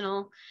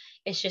personal.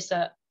 It's just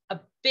a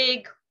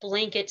big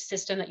blanket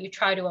system that you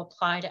try to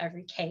apply to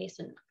every case.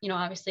 And,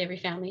 obviously every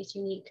family is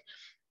unique.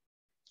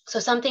 So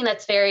something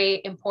that's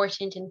very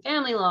important in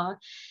family law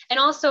and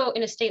also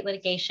in estate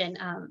litigation,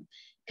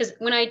 because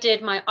when I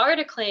did my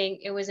articling,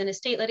 it was in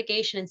estate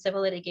litigation and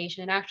civil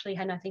litigation. It actually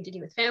had nothing to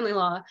do with family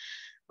law,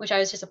 which I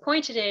was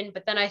disappointed in.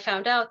 But then I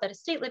found out that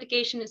estate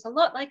litigation is a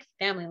lot like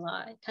family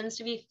law. It tends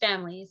to be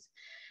families.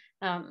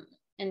 And,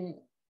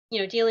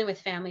 dealing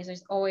with families,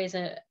 there's always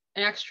an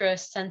extra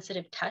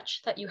sensitive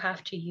touch that you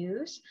have to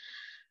use.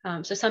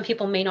 So some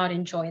people may not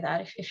enjoy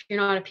that. If you're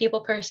not a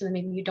people person, then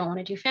maybe you don't want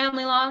to do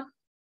family law.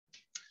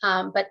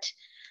 But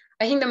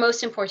I think the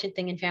most important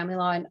thing in family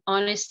law, and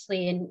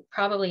honestly, and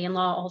probably in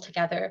law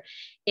altogether,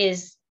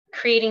 is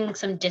creating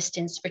some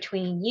distance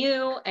between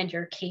you and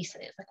your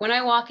cases. Like when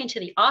I walk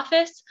into the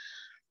office,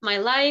 my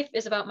life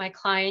is about my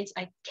clients.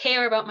 I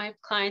care about my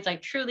clients. I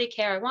truly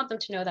care. I want them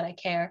to know that I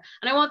care.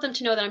 And I want them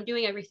to know that I'm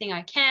doing everything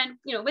I can,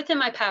 within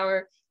my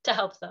power to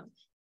help them.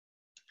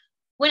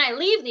 When I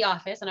leave the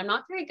office, and I'm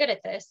not very good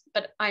at this,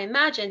 but I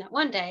imagine that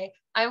one day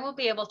I will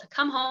be able to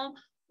come home,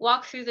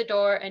 walk through the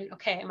door, and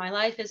okay, my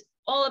life is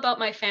all about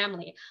my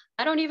family.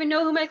 I don't even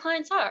know who my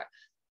clients are.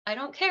 I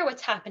don't care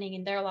what's happening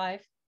in their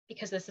life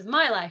because this is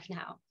my life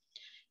now.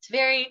 It's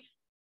very,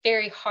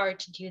 very hard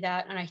to do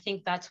that. And I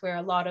think that's where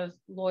a lot of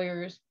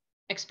lawyers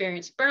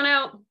experience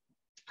burnout.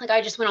 Like,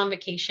 I just went on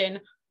vacation.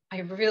 I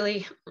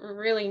really,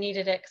 really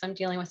needed it because I'm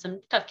dealing with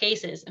some tough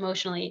cases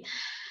emotionally.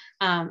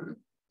 But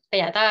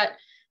yeah,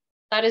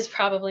 that is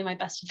probably my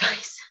best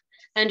advice.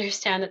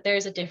 Understand that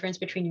there's a difference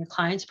between your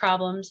client's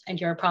problems and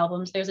your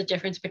problems. There's a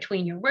difference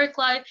between your work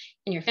life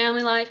and your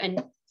family life.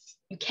 And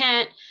you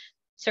can't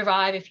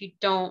survive if you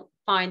don't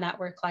find that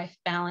work-life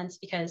balance,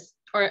 because,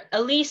 or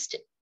at least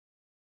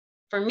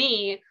for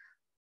me,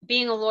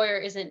 being a lawyer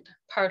isn't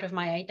part of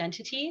my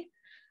identity,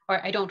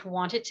 or I don't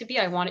want it to be.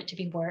 I want it to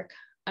be work,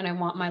 and I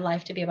want my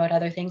life to be about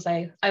other things.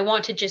 I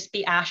want to just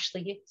be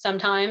Ashley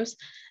sometimes.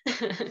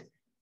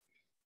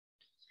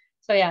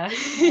 So yeah.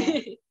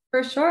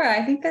 For sure.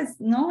 I think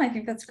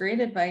that's great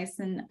advice.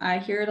 And I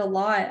hear it a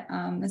lot,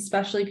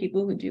 especially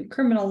people who do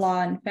criminal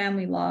law and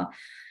family law.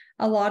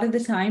 A lot of the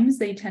times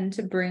they tend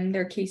to bring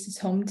their cases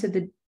home to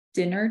the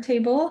dinner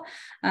table.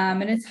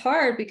 And it's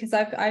hard because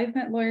I've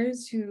met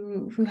lawyers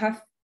who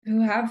have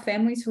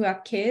families, who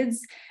have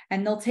kids,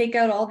 and they'll take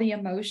out all the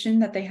emotion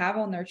that they have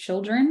on their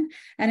children.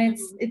 And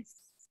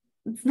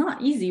it's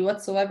not easy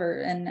whatsoever.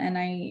 And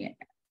I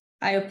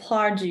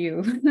applaud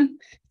you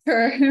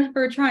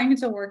for trying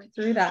to work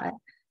through that.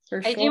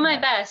 I do my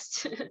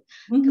best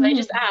because I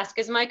just ask,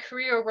 is my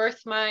career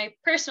worth my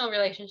personal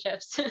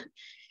relationships?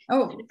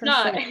 Oh, it's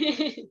not.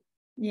 Sure.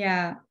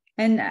 Yeah.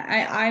 And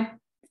I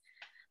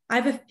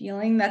have a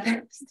feeling that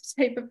that's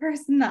the type of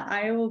person that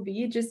I will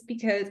be, just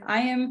because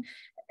I am,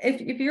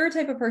 if you're a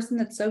type of person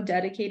that's so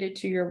dedicated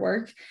to your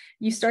work,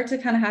 you start to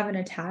kind of have an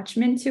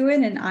attachment to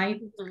it. And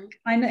I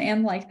kind of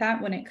am like that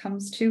when it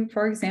comes to,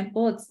 for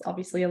example, it's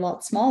obviously a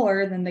lot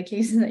smaller than the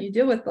cases that you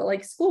deal with, but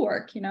like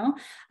schoolwork,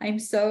 I'm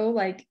so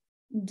like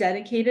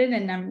dedicated,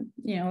 and I'm,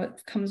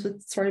 it comes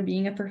with sort of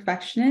being a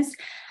perfectionist.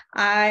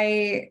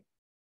 I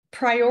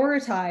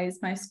prioritize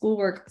my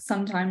schoolwork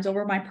sometimes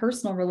over my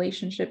personal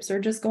relationships,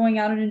 or just going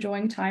out and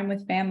enjoying time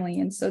with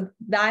family. And so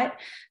that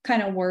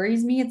kind of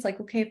worries me. It's like,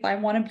 okay, if I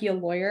want to be a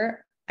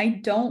lawyer, I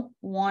don't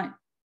want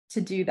to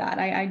do that.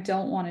 I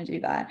don't want to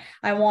do that.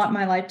 I want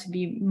my life to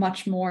be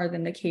much more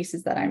than the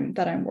cases that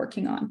I'm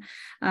working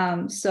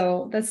on.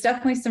 So that's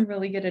definitely some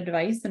really good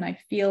advice. And I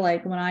feel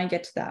like when I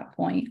get to that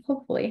point,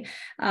 hopefully,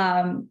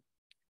 I'm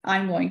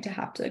going to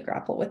have to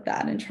grapple with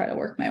that and try to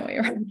work my way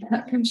around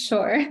that, for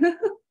sure.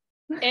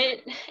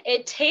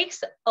 It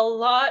takes a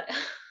lot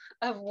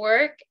of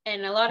work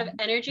and a lot of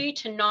energy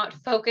to not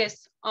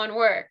focus on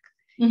work.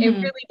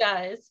 It really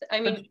does. I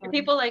mean, for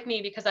people like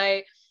me, because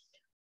I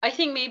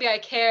think maybe I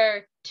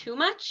care too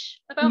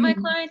much about my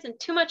clients and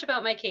too much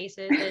about my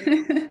cases.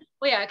 And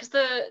well, yeah, because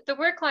the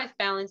work-life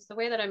balance, the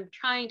way that I'm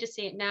trying to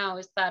see it now,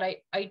 is that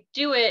I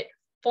do it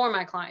for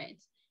my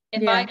clients.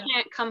 If I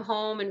can't come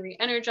home and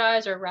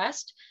re-energize or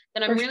rest,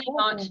 then I'm really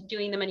not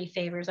doing them any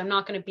favors. I'm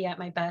not going to be at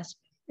my best.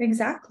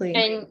 Exactly.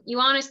 And you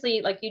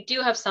honestly, like, you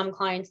do have some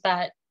clients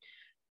that,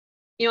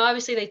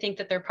 obviously they think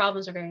that their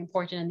problems are very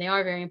important, and they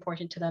are very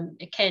important to them.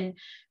 It can,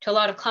 to a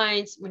lot of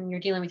clients, when you're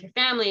dealing with your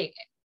family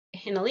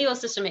in the legal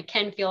system, it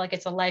can feel like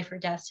it's a life or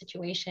death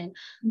situation.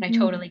 And I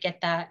totally get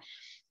that.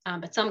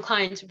 But some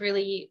clients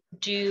really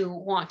do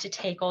want to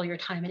take all your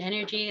time and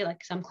energy.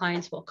 Like, some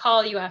clients will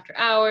call you after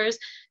hours.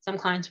 Some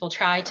clients will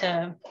try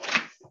to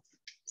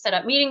set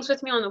up meetings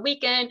with me on the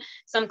weekend.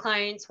 Some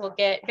clients will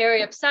get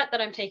very upset that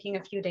I'm taking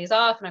a few days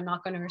off and I'm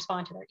not going to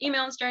respond to their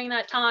emails during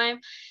that time.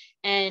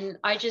 And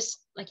I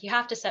just, like, you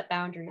have to set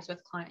boundaries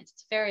with clients.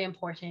 It's very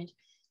important.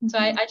 So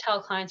I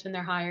tell clients when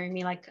they're hiring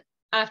me, like,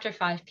 after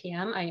 5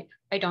 p.m.,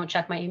 I don't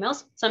check my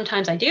emails.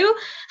 Sometimes I do,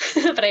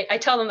 but I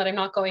tell them that I'm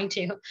not going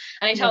to. And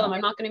I tell them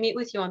I'm not going to meet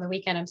with you on the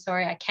weekend. I'm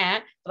sorry, I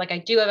can't. But like, I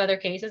do have other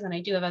cases and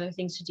I do have other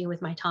things to do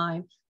with my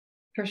time.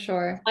 For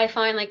sure. I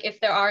find, like, if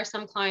there are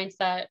some clients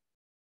that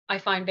I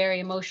find very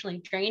emotionally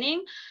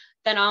draining,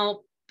 then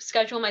I'll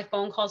schedule my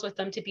phone calls with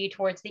them to be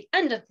towards the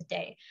end of the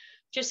day,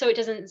 just so it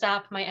doesn't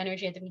zap my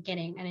energy at the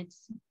beginning. And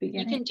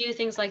you can do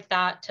things like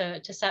that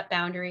to set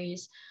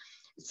boundaries.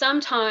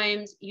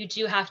 Sometimes you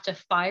do have to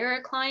fire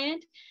a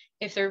client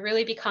if they're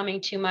really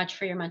becoming too much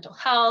for your mental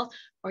health,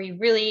 or you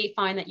really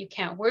find that you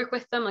can't work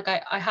with them. Like,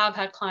 I have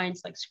had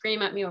clients like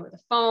scream at me over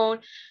the phone,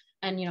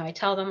 and I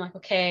tell them, like,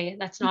 okay,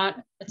 that's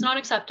not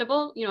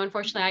acceptable.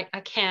 Unfortunately, I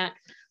can't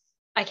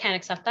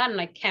accept that, and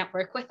I can't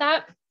work with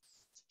that.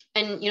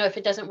 And if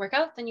it doesn't work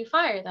out, then you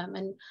fire them.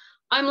 And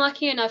I'm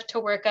lucky enough to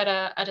work at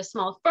a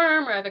small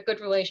firm where I have a good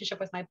relationship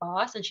with my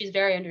boss, and she's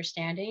very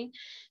understanding.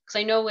 Because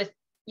I know with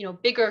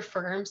bigger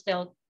firms,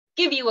 they'll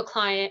give you a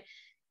client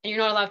and you're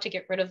not allowed to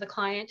get rid of the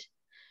client.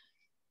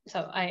 So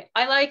I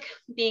like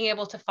being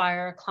able to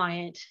fire a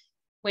client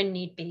when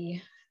need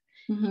be.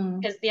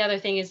 Because the other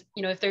thing is,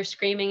 if they're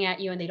screaming at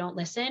you and they don't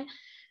listen,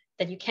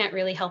 then you can't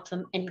really help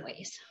them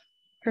anyways.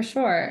 For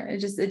sure.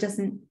 It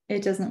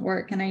doesn't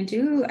work. And I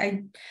do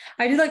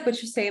like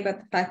what you say about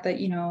the fact that,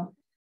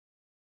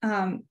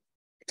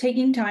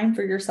 taking time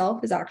for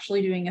yourself is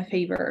actually doing a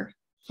favor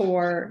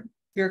for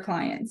your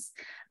clients,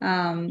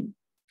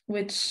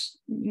 which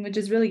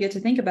is really good to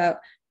think about.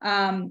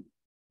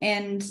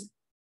 And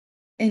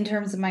in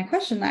terms of my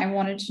question, I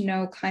wanted to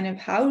know kind of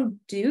how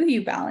do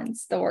you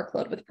balance the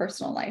workload with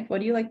personal life? What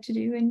do you like to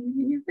do in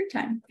your free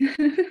time?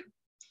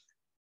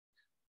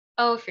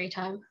 Oh, free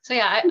time. So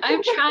yeah,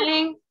 I'm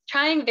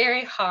trying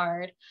very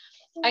hard.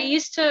 I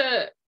used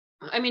to,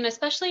 I mean,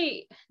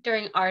 especially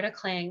during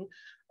articling,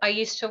 I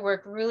used to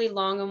work really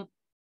long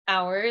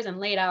hours and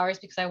late hours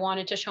because I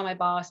wanted to show my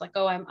boss like,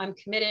 oh, I'm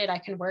committed, I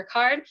can work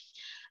hard.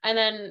 And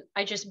then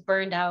I just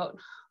burned out.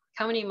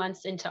 How many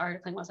months into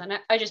articling was that? And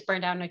I just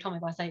burned out and I told my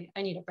boss I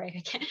need a break.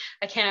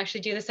 I can't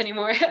actually do this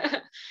anymore.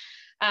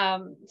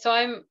 So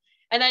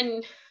and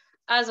then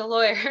as a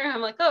lawyer,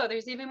 I'm like, oh,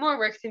 there's even more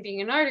work than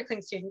being an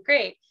articling student.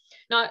 Great.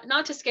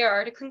 Not to scare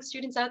articling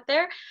students out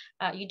there.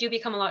 You do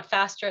become a lot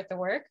faster at the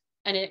work,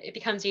 and it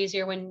becomes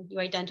easier when you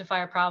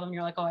identify a problem.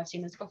 You're like, oh, I've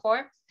seen this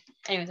before.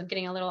 Anyways, I'm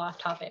getting a little off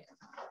topic.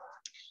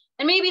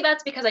 And maybe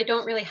that's because I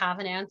don't really have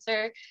an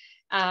answer.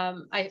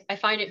 I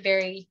find it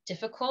very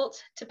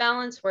difficult to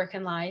balance work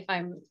and life.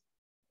 I'm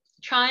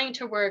trying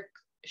to work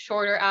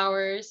shorter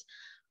hours.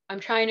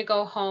 I'm trying to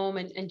go home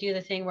and do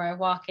the thing where I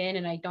walk in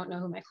and I don't know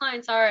who my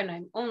clients are and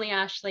I'm only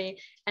Ashley,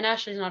 and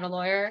Ashley's not a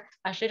lawyer.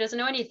 Ashley doesn't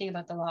know anything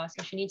about the law,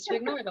 so she needs to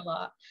ignore the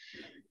law.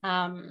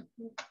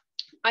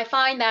 I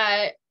find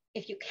that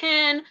if you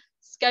can,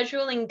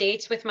 scheduling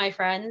dates with my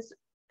friends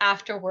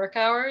after work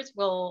hours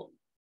will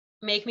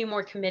make me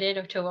more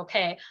committed to,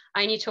 okay,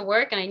 I need to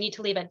work and I need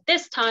to leave at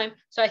this time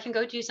so I can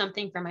go do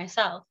something for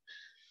myself.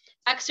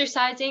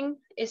 Exercising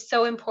is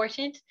so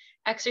important.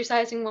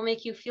 Exercising will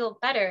make you feel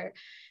better,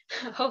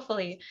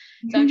 hopefully.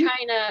 So I'm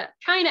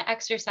trying to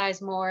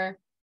exercise more.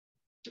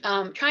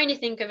 Trying to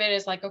think of it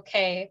as like,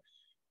 okay,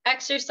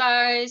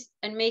 exercise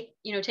and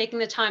taking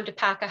the time to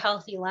pack a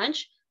healthy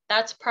lunch.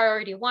 That's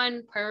priority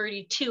one.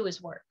 Priority two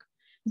is work.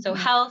 So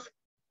health,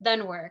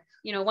 then work.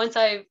 Once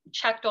I've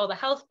checked all the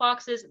health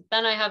boxes,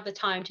 then I have the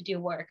time to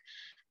do work,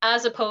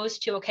 as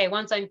opposed to, okay,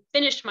 once I'm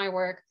finished my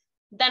work,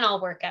 then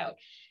I'll work out.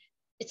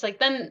 It's like,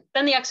 then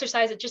the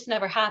exercise, it just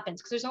never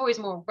happens because there's always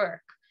more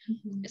work.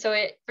 So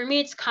for me,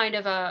 it's kind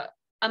of a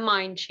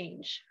mind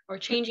change or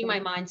changing my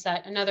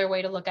mindset. Another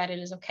way to look at it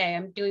is, okay,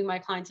 I'm doing my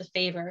clients a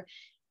favor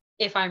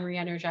if I'm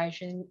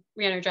re-energizing,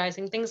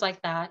 things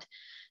like that.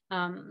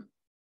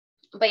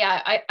 But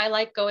yeah, I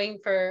like going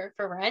for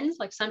runs.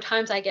 Like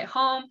sometimes I get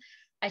home,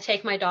 I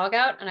take my dog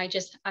out and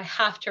I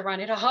have to run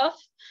it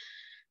off.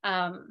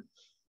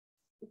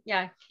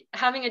 Yeah,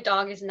 having a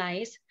dog is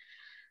nice,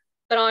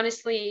 but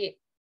honestly,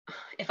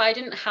 if I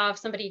didn't have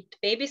somebody to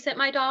babysit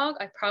my dog,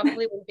 I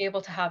probably wouldn't be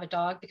able to have a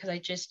dog because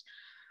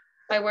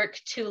I work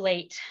too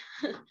late,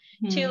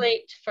 too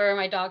late for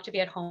my dog to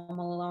be at home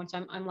all alone.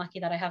 So I'm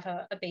lucky that I have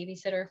a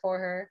babysitter for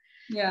her.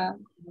 Yeah.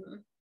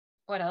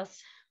 What else?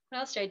 What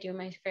else do I do in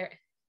my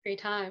free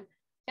time?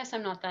 I guess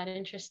I'm not that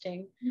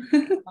interesting.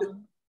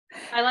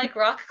 I like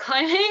rock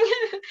climbing.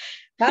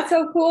 That's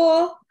so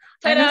cool.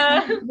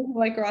 Ta-da! I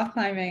like rock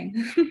climbing.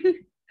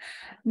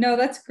 No,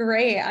 that's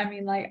great. I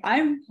mean, like,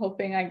 I'm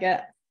hoping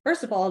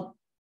first of all,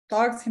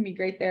 dogs can be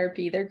great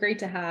therapy. They're great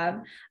to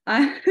have.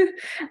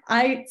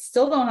 I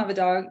still don't have a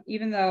dog,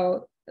 even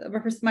though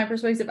my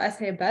persuasive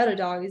essay about a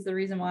dog is the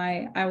reason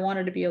why I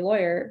wanted to be a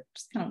lawyer.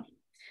 Just kind of,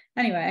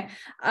 anyway.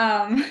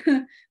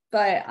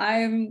 But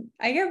I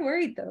get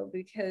worried though,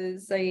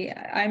 because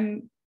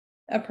I'm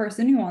a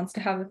person who wants to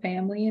have a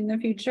family in the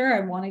future.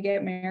 I want to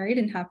get married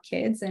and have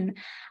kids. And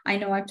I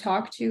know I've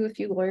talked to a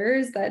few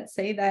lawyers that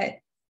say that,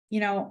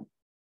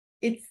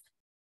 it's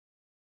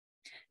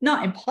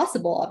not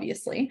impossible,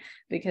 obviously,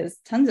 because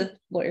tons of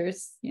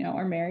lawyers,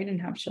 are married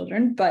and have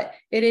children, but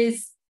it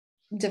is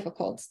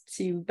difficult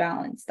to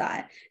balance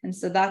that. And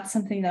so that's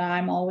something that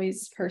I'm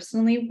always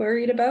personally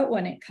worried about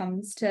when it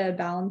comes to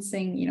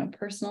balancing,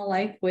 personal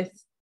life with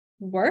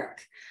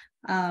work.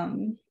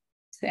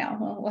 So yeah,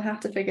 we'll have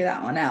to figure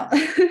that one out.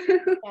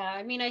 Yeah,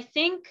 I mean, I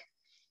think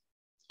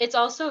it's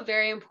also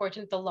very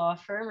important, the law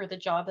firm or the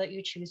job that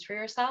you choose for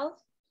yourself.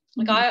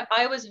 Like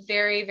I was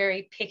very,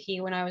 very picky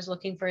when I was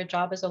looking for a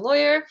job as a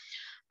lawyer.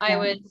 I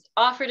was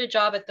offered a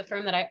job at the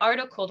firm that I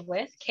articled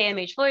with,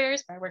 KMH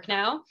Lawyers, where I work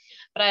now,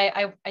 but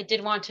I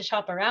did want to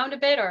shop around a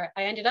bit, or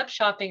I ended up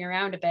shopping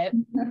around a bit.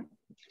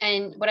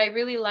 And what I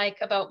really like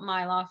about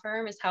my law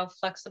firm is how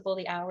flexible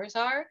the hours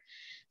are.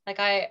 Like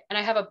I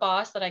have a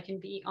boss that I can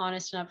be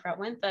honest and upfront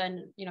with,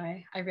 and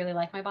I really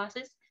like my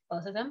bosses,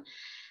 both of them.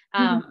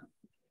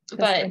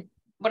 But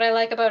what I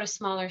like about a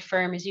smaller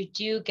firm is you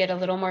do get a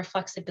little more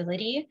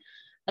flexibility.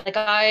 Like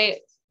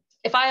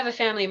if I have a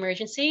family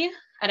emergency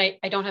and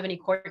I don't have any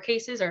court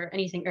cases or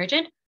anything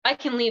urgent, I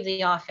can leave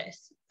the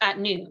office at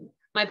noon.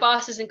 My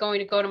boss isn't going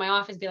to go to my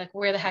office and be like,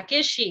 where the heck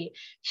is she?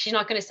 She's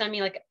not going to send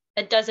me like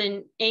a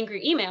dozen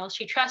angry emails.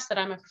 She trusts that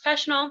I'm a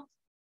professional.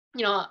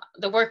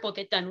 The work will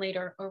get done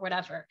later or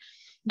whatever.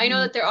 I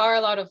know that there are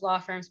a lot of law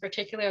firms,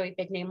 particularly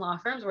big name law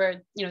firms,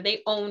 where,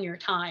 they own your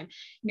time.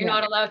 You're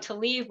not allowed to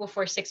leave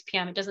before 6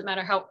 p.m. It doesn't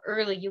matter how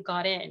early you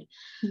got in.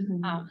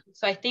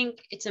 So I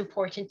think it's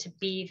important to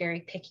be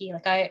very picky.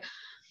 Like I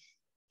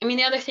mean,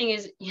 the other thing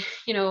is,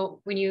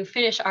 when you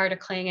finish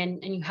articling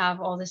and you have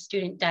all the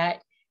student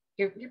debt,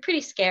 you're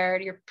pretty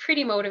scared, you're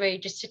pretty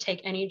motivated just to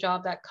take any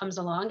job that comes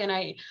along. And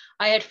I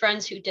had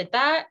friends who did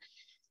that,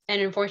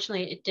 and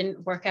unfortunately it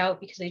didn't work out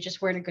because they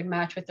just weren't a good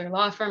match with their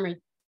law firm.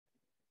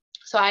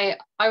 So I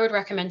would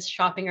recommend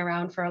shopping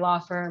around for a law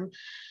firm.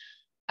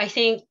 I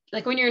think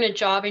like when you're in a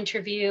job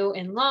interview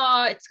in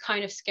law, it's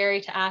kind of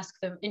scary to ask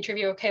the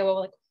interviewer, okay, well,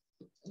 like,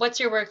 what's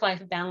your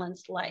work-life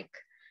balance like?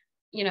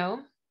 You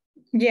know?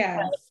 Yeah.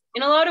 But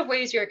in a lot of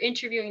ways, you're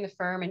interviewing the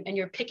firm and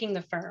you're picking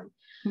the firm.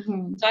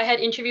 Mm-hmm. So I had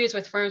interviews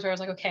with firms where I was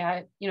like,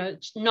 okay,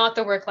 it's not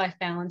the work-life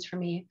balance for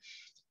me.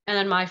 And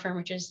then my firm,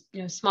 which is,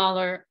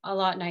 smaller, a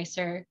lot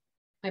nicer.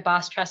 My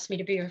boss trusts me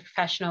to be a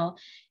professional.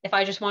 If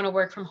I just want to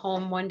work from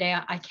home one day,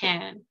 I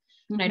can.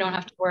 Mm-hmm. And I don't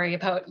have to worry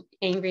about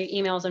angry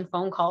emails and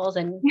phone calls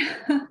and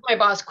my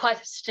boss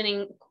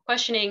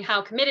questioning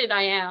how committed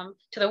I am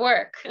to the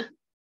work.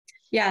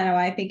 Yeah, no,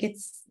 I think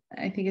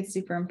it's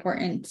super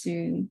important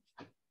to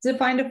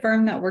find a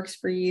firm that works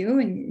for you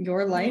and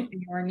your life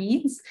and your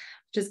needs,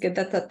 which is good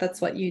that's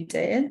what you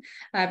did.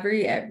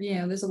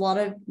 There's a lot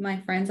of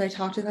my friends I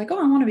talk to like, oh,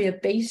 I want to be a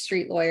Bay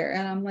Street lawyer.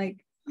 And I'm like,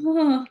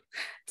 oh,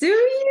 do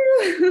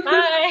you?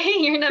 Bye.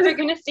 You're never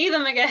going to see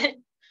them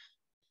again.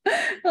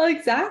 Well,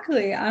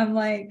 exactly. I'm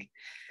like,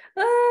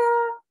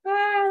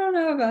 I don't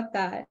know about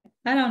that.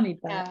 I don't need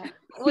that. Yeah.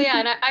 Well, yeah.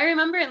 And I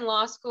remember in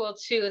law school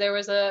too, there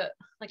was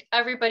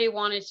everybody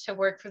wanted to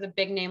work for the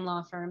big name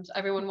law firms.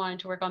 Everyone wanted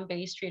to work on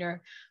Bay Street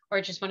or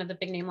just one of the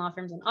big name law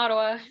firms in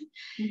Ottawa.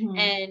 Mm-hmm.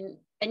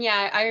 And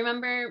yeah, I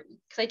remember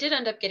because I did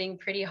end up getting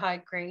pretty high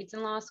grades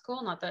in law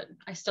school. Not that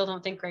I still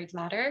don't think grades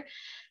matter.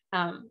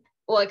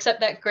 Well, except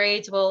that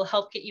grades will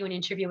help get you an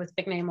interview with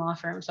big name law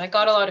firms. So I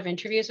got a lot of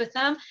interviews with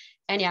them.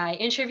 And yeah, I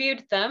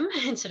interviewed them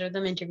instead of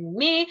them interviewing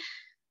me.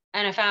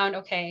 And I found,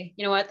 okay,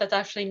 you know what, that's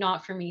actually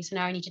not for me. So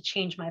now I need to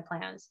change my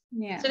plans.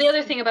 Yeah. So the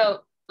other thing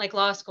about like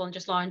law school and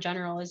just law in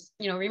general is,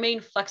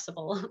 remain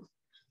flexible.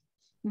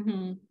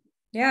 Mm-hmm.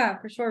 Yeah,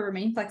 for sure.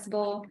 Remain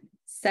flexible,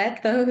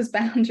 set those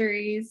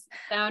boundaries.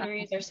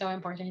 Boundaries are so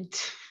important.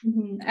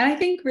 Mm-hmm. And I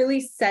think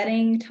really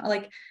setting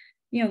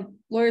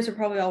lawyers are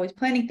probably always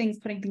planning things,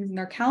 putting things in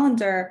their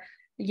calendar,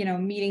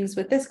 meetings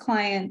with this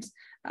client,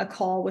 a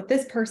call with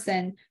this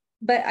person.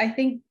 But I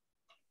think,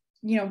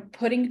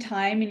 putting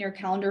time in your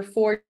calendar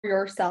for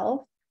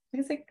yourself,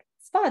 it's like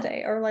spa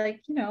day or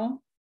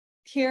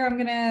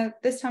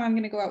this time I'm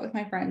going to go out with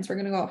my friends. We're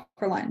going to go out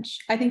for lunch.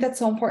 I think that's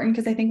so important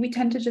because I think we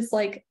tend to just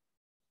like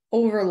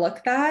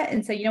overlook that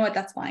and say, you know what,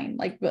 that's fine.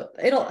 Like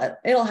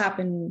it'll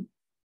happen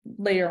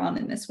later on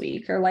in this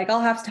week, or like I'll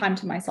have time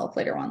to myself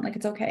later on. Like,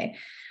 it's okay.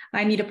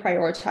 I need to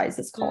prioritize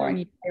this call. Or I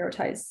need to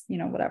prioritize,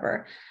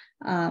 whatever.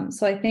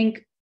 So I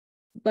think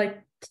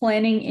like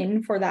planning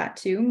in for that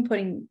too,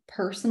 putting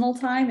personal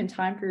time and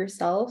time for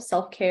yourself,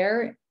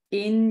 self-care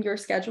in your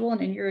schedule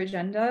and in your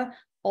agenda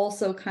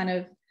also kind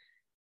of,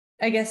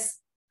 I guess,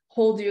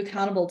 hold you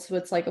accountable to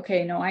it's like,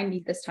 okay, no, I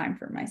need this time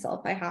for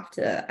myself. I have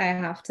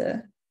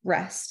to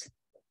rest.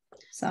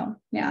 So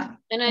yeah.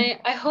 And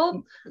I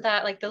hope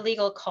that like the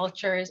legal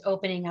culture is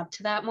opening up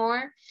to that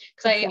more,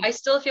 because I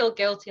still feel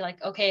guilty.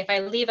 Like, okay, if I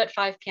leave at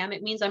 5 p.m.,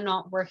 it means I'm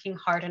not working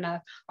hard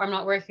enough, or I'm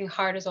not working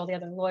hard as all the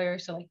other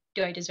lawyers. So like,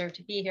 do I deserve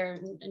to be here,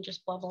 and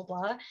just blah, blah,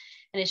 blah.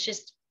 And it's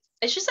just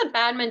a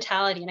bad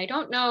mentality. And I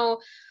don't know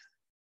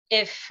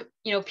if,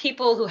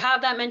 people who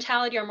have that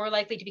mentality are more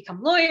likely to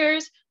become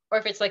lawyers, or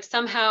if it's like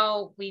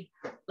somehow we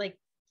like,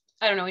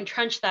 I don't know,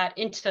 entrench that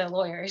into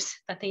lawyers,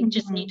 that they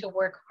just need to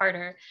work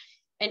harder.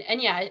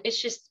 And yeah,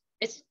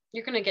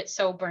 you're going to get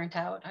so burnt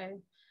out.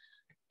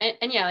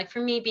 And yeah, like for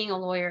me, being a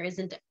lawyer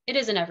isn't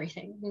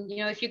everything.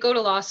 If you go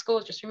to law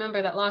school, just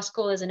remember that law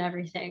school isn't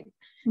everything.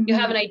 Mm-hmm. You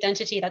have an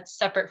identity that's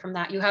separate from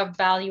that. You have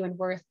value and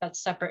worth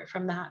that's separate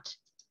from that.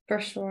 For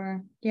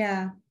sure.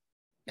 Yeah.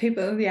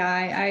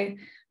 I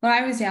when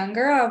I was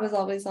younger, I was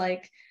always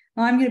like,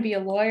 well, I'm going to be a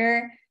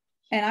lawyer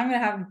and I'm going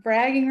to have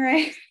bragging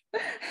rights.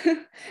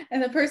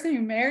 And the person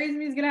who marries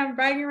me is going to have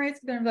bragging rights.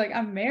 They're going to be like,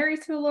 I'm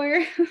married to a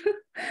lawyer.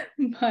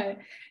 But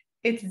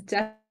it's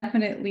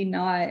definitely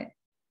not,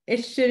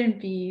 it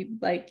shouldn't be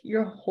like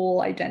your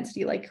whole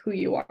identity, like who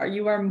you are.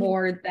 You are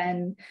more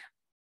than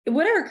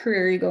whatever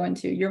career you go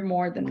into, you're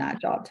more than that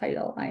job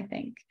title, I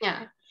think.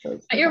 Yeah. So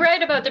you're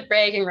right about the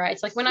bragging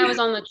rights. Like when I was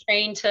on the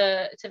train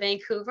to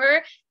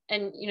Vancouver,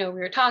 and we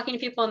were talking to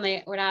people and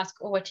they would ask,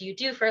 oh, what do you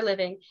do for a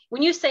living?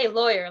 When you say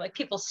lawyer, like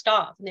people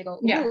stop and they go, ooh,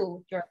 yeah,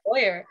 you're a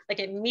lawyer. Like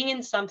it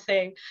means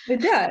something.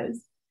 It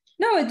does.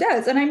 No, it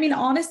does. And I mean,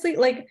 honestly,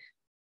 like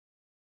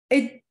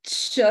it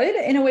should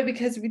in a way,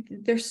 because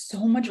there's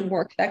so much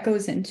work that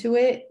goes into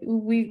it.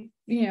 We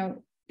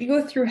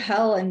go through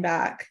hell and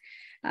back.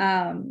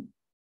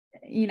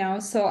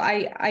 So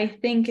I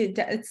think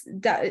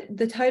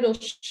the title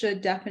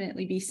should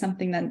definitely be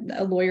something that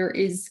a lawyer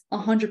is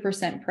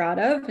 100% proud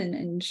of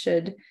and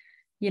should,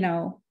 I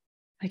don't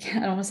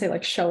want to say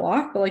like show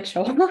off, but like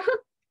show off.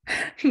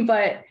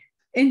 But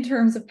in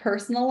terms of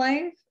personal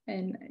life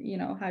and,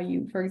 how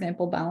you, for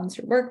example, balance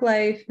your work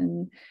life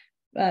and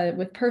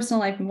with personal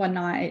life and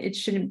whatnot, it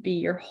shouldn't be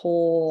your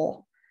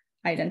whole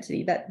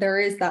identity. That there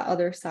is that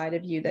other side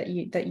of you that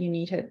you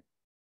need to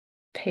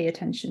pay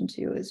attention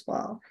to as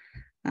well.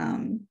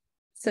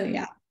 So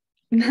yeah,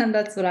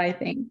 that's what I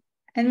think.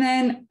 And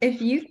then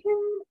if you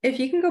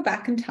can go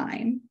back in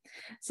time,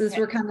 so as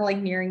we're kind of like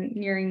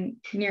nearing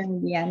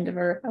the end of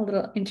our a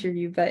little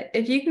interview, but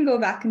if you can go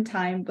back in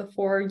time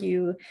before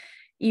you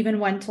even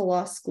went to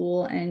law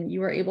school and you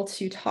were able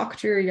to talk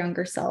to your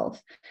younger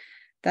self,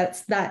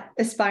 that's that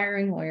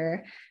aspiring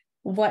lawyer,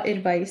 what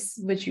advice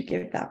would you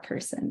give that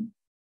person?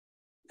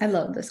 I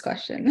love this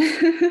question.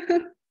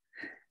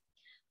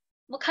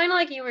 Well, kind of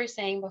like you were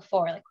saying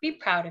before, like be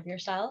proud of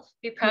yourself,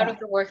 be proud of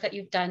the work that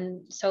you've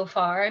done so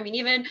far. I mean,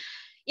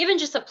 even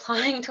just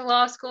applying to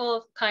law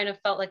school kind of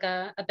felt like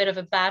a bit of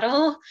a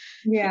battle.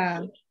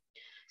 Yeah.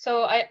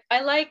 So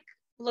I like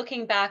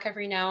looking back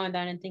every now and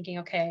then and thinking,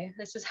 okay,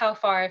 this is how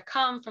far I've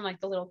come from like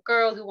the little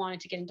girl who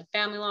wanted to get into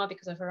family law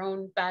because of her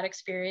own bad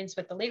experience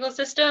with the legal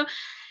system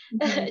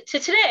to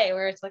today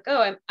where it's like,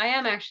 oh, I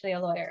am actually a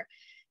lawyer.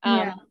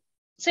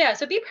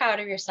 So be proud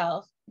of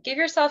yourself. Give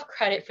yourself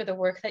credit for the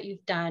work that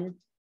you've done.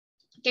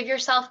 Give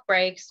yourself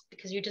breaks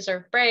because you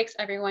deserve breaks.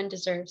 Everyone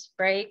deserves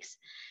breaks.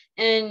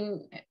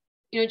 And,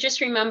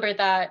 just remember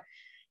that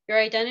your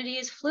identity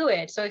is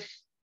fluid. So if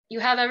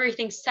you have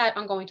everything set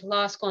on going to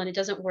law school and it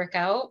doesn't work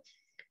out,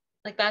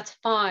 like that's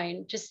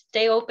fine. Just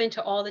stay open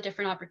to all the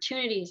different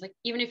opportunities. Like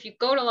even if you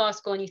go to law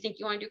school and you think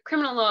you want to do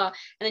criminal law,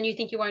 and then you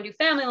think you want to do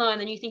family law, and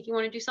then you think you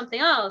want to do something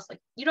else, like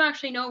you don't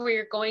actually know where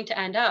you're going to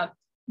end up.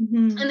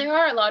 And there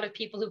are a lot of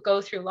people who go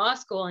through law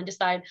school and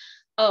decide,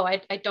 oh, I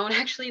don't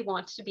actually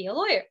want to be a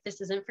lawyer. This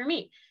isn't for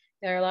me.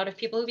 There are a lot of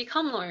people who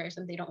become lawyers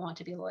and they don't want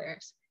to be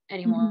lawyers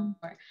anymore.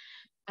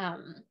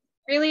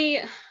 Really,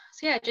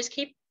 so yeah, just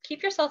keep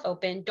yourself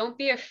open. Don't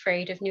be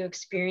afraid of new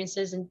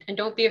experiences and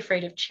don't be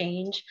afraid of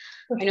change.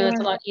 I know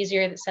that's a lot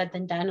easier said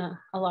than done.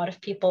 A lot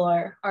of people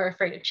are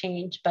afraid of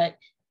change, but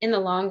in the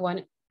long run,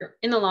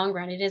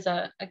 it is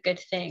a good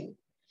thing.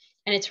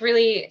 And it's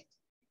really,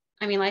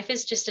 I mean, life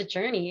is just a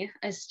journey,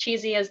 as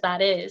cheesy as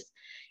that is.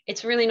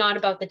 It's really not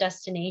about the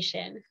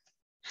destination.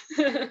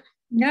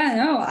 Yeah,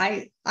 no,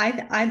 I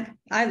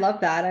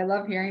love that. I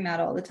love hearing that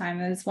all the time.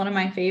 It's one of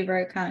my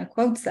favorite kind of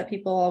quotes that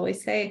people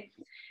always say.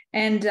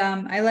 And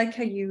I like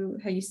how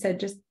you said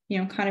just,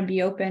 kind of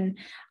be open.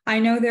 I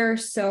know there are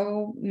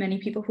so many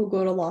people who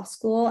go to law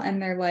school and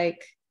they're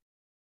like,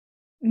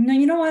 no,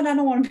 you know what? I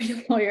don't want to be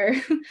a lawyer.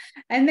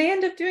 And they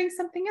end up doing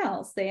something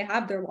else. They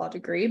have their law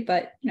degree,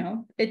 but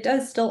it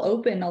does still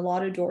open a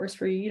lot of doors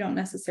for you. You don't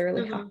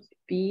necessarily have to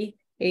be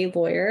a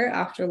lawyer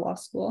after law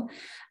school.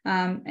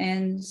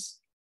 And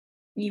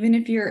even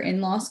if you're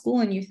in law school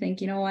and you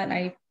think, you know what,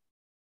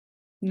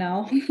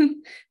 no,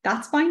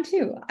 that's fine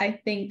too. I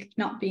think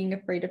not being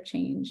afraid of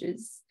change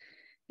is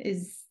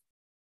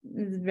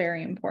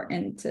very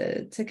important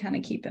to kind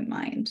of keep in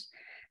mind.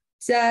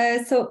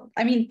 So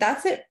I mean,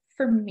 that's it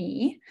for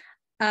me.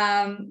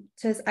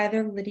 Does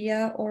either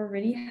Lydia or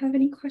Riddy have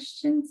any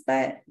questions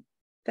that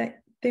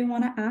they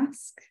want to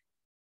ask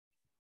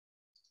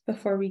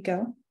before we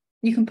go?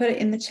 You can put it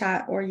in the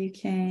chat or you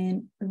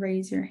can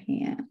raise your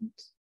hand.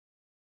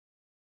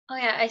 Oh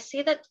yeah, I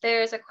see that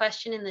there's a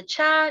question in the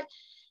chat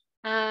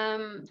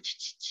about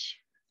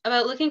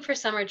looking for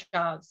summer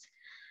jobs.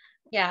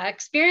 Yeah,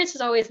 experience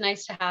is always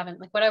nice to have. And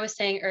like what I was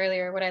saying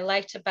earlier, what I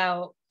liked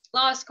about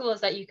law school is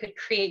that you could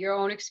create your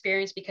own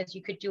experience because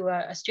you could do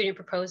a student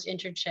proposed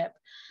internship.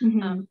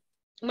 When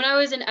I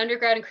was in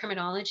undergrad in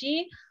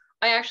criminology,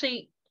 I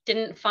actually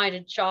didn't find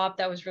a job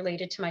that was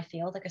related to my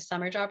field, like a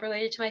summer job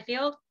related to my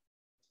field.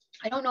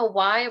 I don't know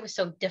why it was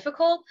so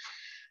difficult.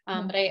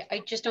 But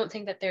I just don't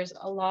think that there's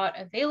a lot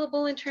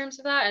available in terms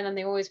of that. And then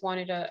they always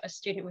wanted a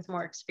student with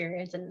more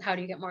experience. And how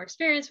do you get more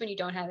experience when you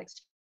don't have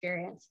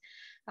experience?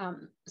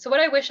 So what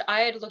I wish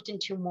I had looked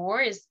into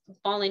more is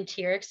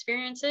volunteer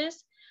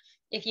experiences.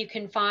 If you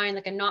can find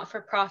like a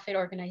not-for-profit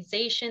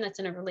organization that's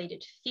in a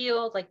related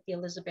field, like the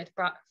Elizabeth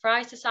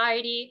Fry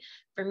Society,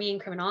 for me in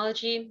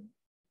criminology,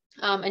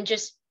 and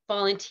just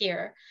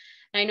volunteer.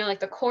 And I know like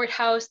the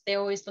courthouse, they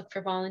always look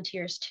for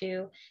volunteers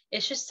too.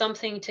 It's just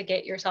something to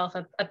get yourself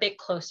a bit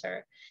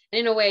closer and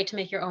in a way to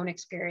make your own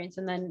experience.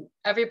 And then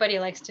everybody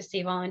likes to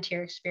see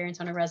volunteer experience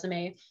on a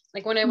resume.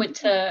 Like when I went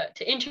to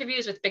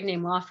interviews with big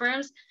name law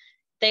firms,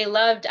 they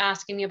loved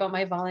asking me about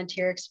my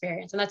volunteer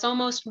experience. And that's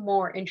almost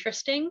more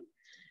interesting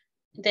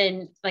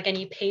than like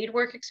any paid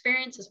work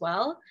experience as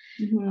well.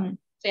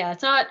 So yeah,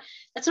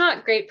 that's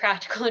not great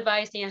practical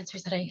advice. The answer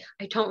is that I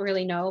don't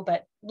really know,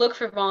 but look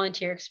for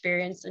volunteer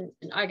experience and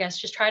I guess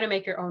just try to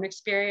make your own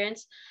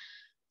experience.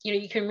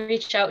 You can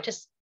reach out to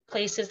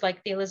places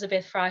like the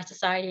Elizabeth Fry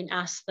Society and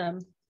ask them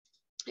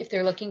if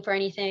they're looking for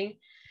anything.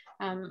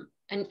 And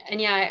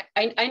yeah,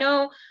 I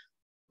know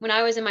when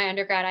I was in my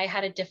undergrad, I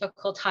had a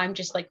difficult time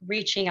just like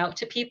reaching out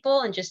to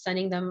people and just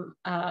sending them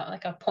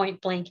like a point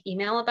blank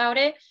email about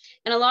it.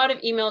 And a lot of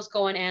emails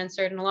go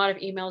unanswered and a lot of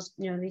emails,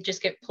 they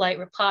just get polite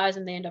replies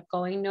and they end up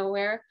going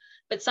nowhere.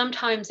 But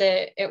sometimes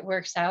it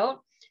works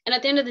out. And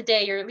at the end of the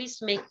day, you're at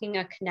least making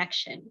a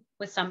connection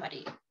with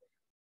somebody.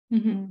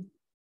 Yeah,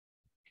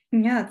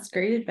 that's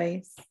great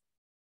advice.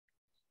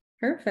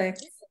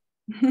 Perfect.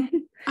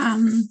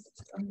 Um,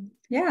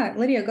 Yeah,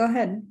 Lydia, go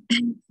ahead.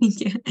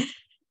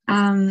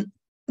 yeah.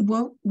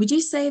 What would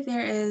you say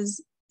there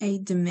is a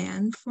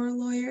demand for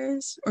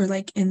lawyers or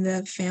like in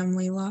the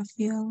family law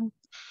field?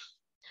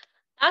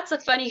 That's a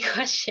funny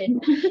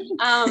question.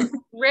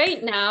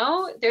 Right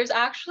now, there's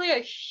actually a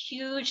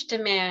huge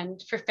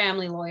demand for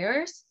family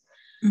lawyers.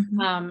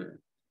 Mhm.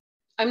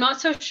 I'm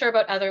not so sure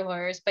about other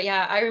lawyers, but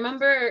yeah, I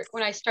remember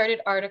when I started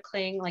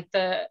articling, like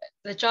the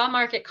job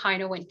market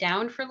kind of went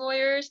down for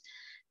lawyers.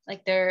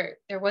 Like there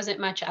wasn't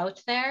much out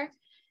there.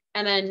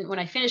 And then when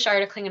I finished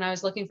articling and I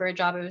was looking for a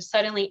job, it was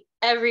suddenly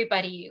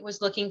everybody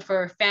was looking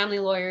for family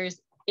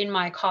lawyers in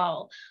my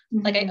call.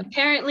 Like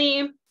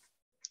apparently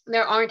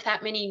there aren't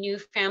that many new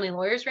family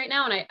lawyers right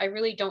now. And I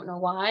really don't know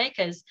why,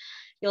 because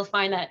you'll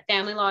find that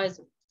family law is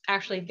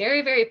actually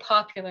very, very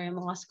popular in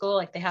law school.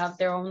 Like they have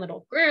their own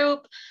little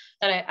group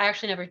that I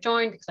actually never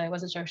joined because I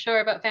wasn't so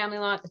sure about family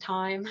law at the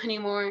time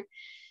anymore.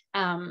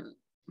 But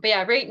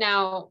yeah, right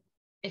now,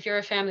 if you're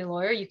a family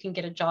lawyer, you can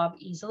get a job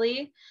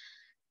easily.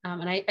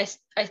 And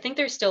I think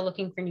they're still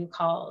looking for new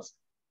calls.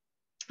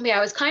 But yeah,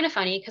 it was kind of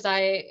funny because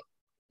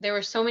there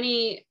were so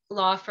many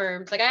law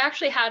firms. Like I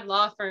actually had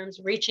law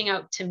firms reaching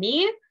out to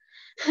me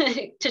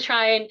to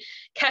try and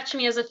catch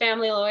me as a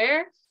family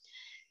lawyer.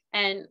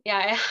 And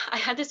yeah, I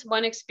had this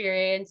one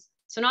experience.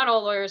 So not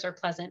all lawyers are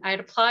pleasant. I had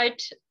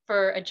applied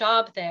for a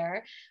job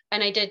there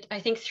and I did, I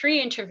think,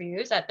 3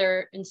 interviews at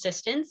their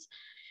insistence.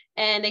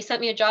 And they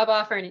sent me a job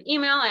offer and an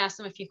email. I asked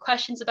them a few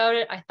questions about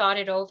it. I thought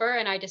it over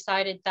and I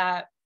decided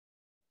that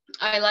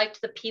I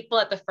liked the people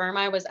at the firm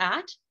I was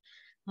at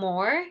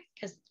more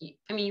because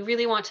I mean, you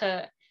really want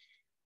to,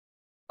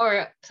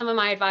 or some of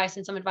my advice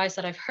and some advice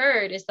that I've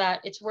heard is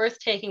that it's worth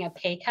taking a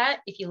pay cut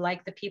if you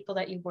like the people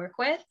that you work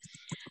with.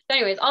 But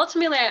anyways,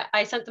 ultimately,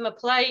 I sent them a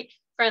polite,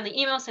 friendly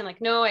email saying like,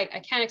 no, I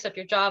can't accept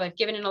your job. I've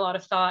given it a lot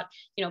of thought,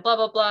 blah,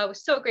 blah, blah. It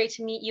was so great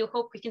to meet you.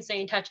 Hope we can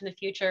stay in touch in the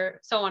future,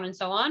 so on and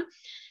so on.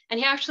 And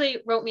he actually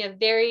wrote me a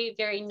very,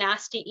 very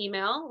nasty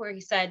email where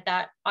he said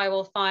that I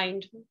will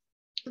find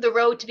the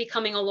road to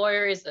becoming a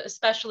lawyer is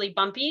especially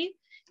bumpy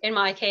in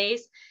my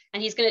case.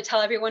 And he's going to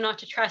tell everyone not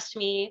to trust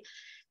me.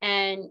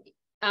 And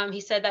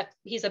he said that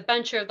he's a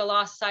bencher of the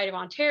Law Society of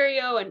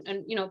Ontario and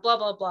blah,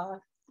 blah, blah.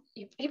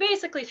 He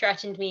basically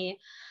threatened me.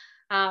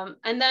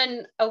 And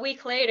then a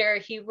week later,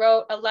 he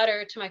wrote a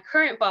letter to my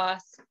current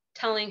boss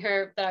telling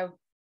her that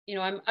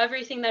I'm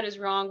everything that is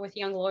wrong with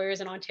young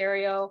lawyers in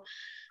Ontario,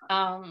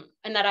 and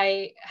that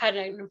I had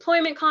an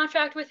employment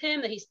contract with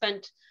him, that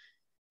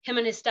him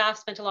and his staff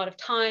spent a lot of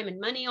time and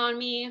money on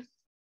me.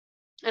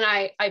 And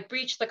I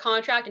breached the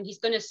contract and he's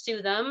going to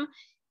sue them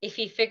if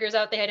he figures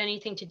out they had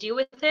anything to do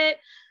with it.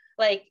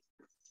 Like,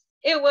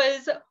 it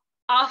was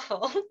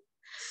awful.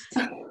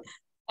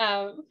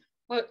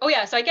 Oh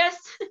yeah, so I guess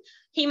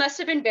he must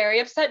have been very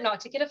upset not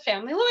to get a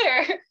family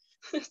lawyer.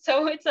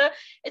 So it's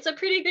a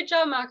pretty good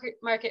job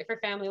market for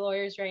family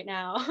lawyers right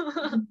now.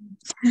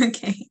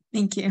 Okay,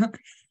 thank you.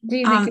 Do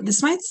you think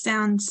This might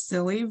sound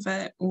silly,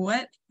 but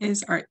what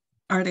is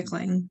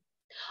articling?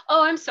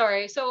 Oh, I'm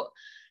sorry. So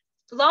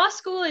law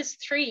school is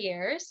 3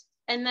 years.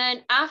 And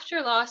then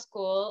after law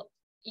school,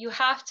 you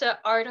have to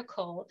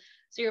article.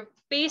 So you're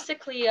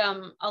basically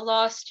a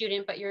law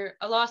student, but you're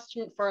a law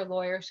student for a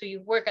lawyer. So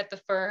you work at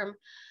the firm.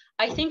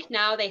 I think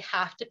now they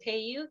have to pay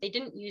you. They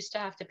didn't used to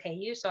have to pay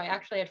you. So I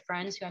actually had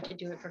friends who had to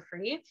do it for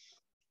free.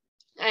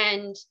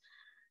 And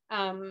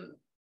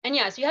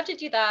yeah, so you have to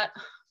do that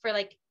for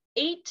like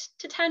 8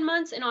 to 10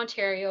 months in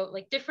Ontario.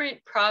 Like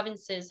different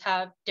provinces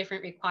have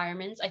different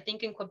requirements. I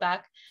think in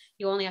Quebec,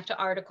 you only have to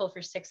article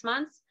for 6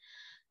 months.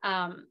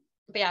 But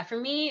yeah, for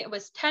me, it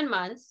was 10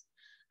 months.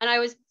 And I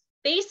was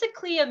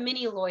basically a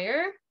mini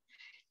lawyer.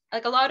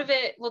 Like a lot of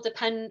it will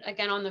depend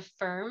again on the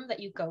firm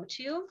that you go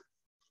to.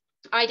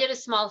 I did a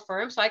small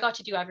firm, so I got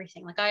to do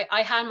everything. Like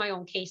I had my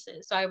own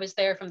cases. So I was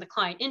there from the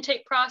client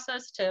intake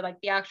process to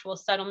like the actual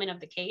settlement of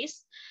the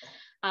case.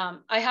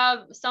 I have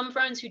some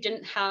friends who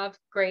didn't have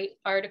great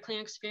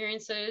articling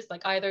experiences,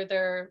 like either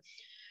their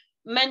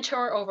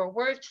mentor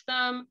overworked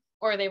them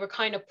or they were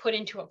kind of put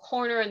into a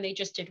corner and they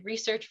just did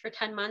research for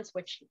 10 months,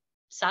 which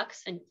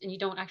sucks. And you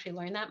don't actually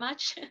learn that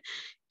much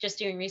just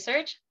doing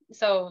research.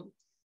 So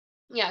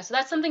yeah, so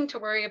that's something to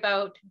worry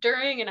about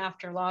during and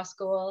after law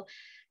school.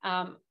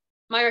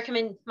 My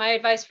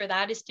advice for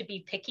that is to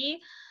be picky.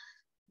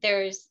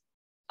 There's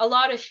a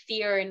lot of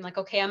fear in like,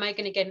 okay, am I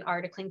going to get an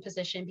articling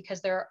position?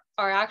 Because there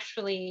are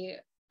actually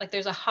like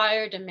there's a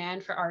higher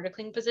demand for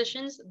articling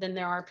positions than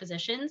there are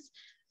positions.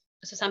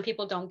 So some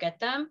people don't get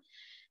them.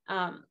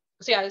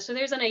 So yeah, so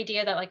there's an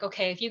idea that like,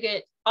 okay, if you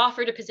get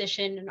offered a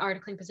position, an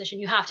articling position,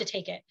 you have to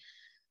take it.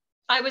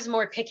 I was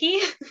more picky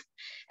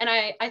and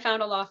I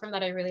found a law firm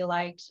that I really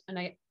liked. And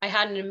I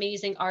had an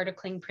amazing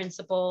articling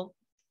principal.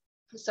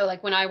 So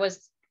like when I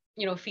was,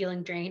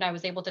 feeling drained, I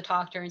was able to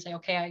talk to her and say,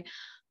 okay,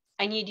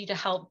 I need you to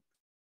help,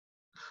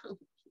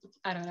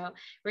 I don't know,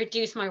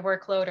 reduce my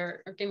workload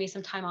or give me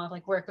some time off,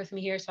 like work with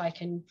me here so I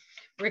can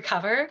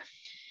recover.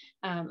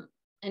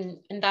 And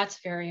that's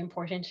very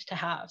important to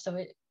have.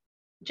 So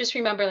just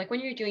remember, like when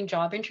you're doing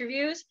job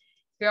interviews,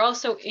 you're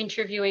also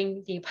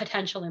interviewing the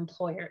potential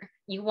employer.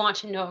 You want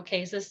to know,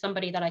 okay, is this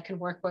somebody that I can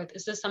work with?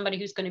 Is this somebody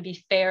who's going to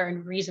be fair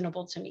and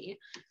reasonable to me?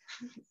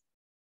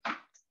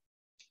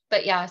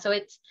 But yeah, so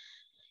it's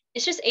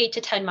just 8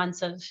 to 10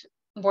 months of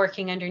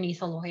working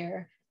underneath a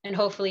lawyer. And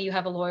hopefully you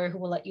have a lawyer who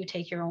will let you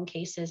take your own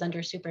cases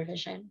under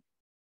supervision.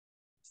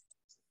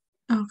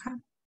 Okay,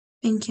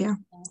 thank you.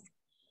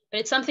 But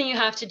it's something you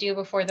have to do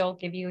before they'll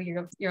give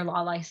you your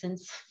law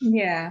license.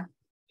 Yeah,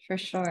 for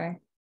sure.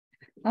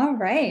 All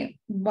right.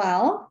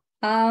 Well,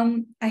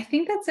 I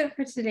think that's it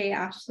for today,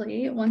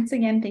 Ashley. Once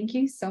again, thank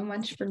you so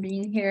much for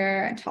being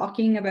here and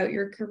talking about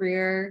your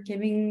career,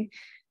 giving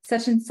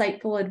such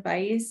insightful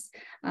advice,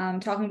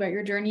 talking about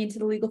your journey into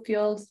the legal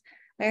field.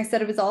 Like I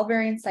said, it was all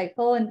very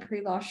insightful, and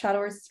Pre-Law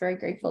Shadowers is very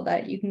grateful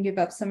that you can give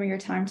up some of your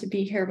time to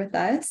be here with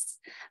us.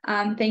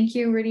 Thank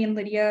you, Rudy and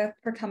Lydia,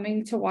 for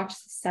coming to watch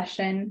the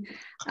session.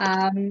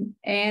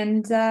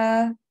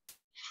 Yeah,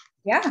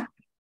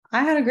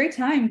 I had a great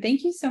time.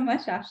 Thank you so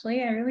much,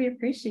 Ashley. I really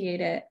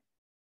appreciate it.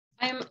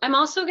 I'm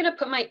also going to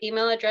put my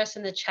email address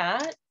in the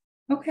chat.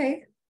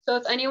 Okay. So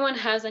if anyone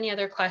has any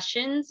other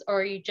questions,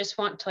 or you just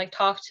want to like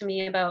talk to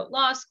me about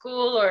law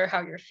school or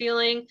how you're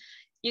feeling,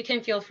 you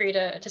can feel free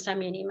to send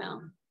me an email.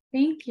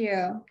 Thank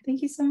you.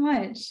 Thank you so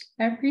much.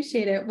 I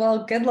appreciate it.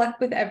 Well, good luck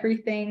with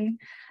everything.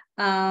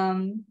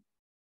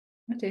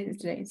 What day is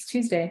today? It's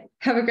Tuesday.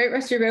 Have a great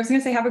rest of your day. I was going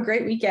to say have a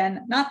great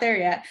weekend. Not there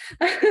yet.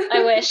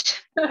 I wish.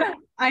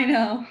 I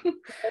know.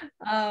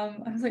 I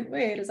was like,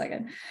 wait a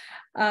second.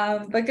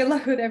 But good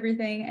luck with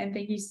everything. And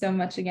thank you so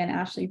much again,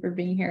 Ashley, for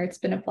being here. It's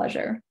been a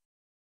pleasure.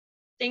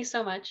 Thanks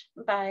so much.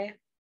 Bye.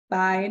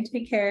 Bye.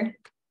 Take care.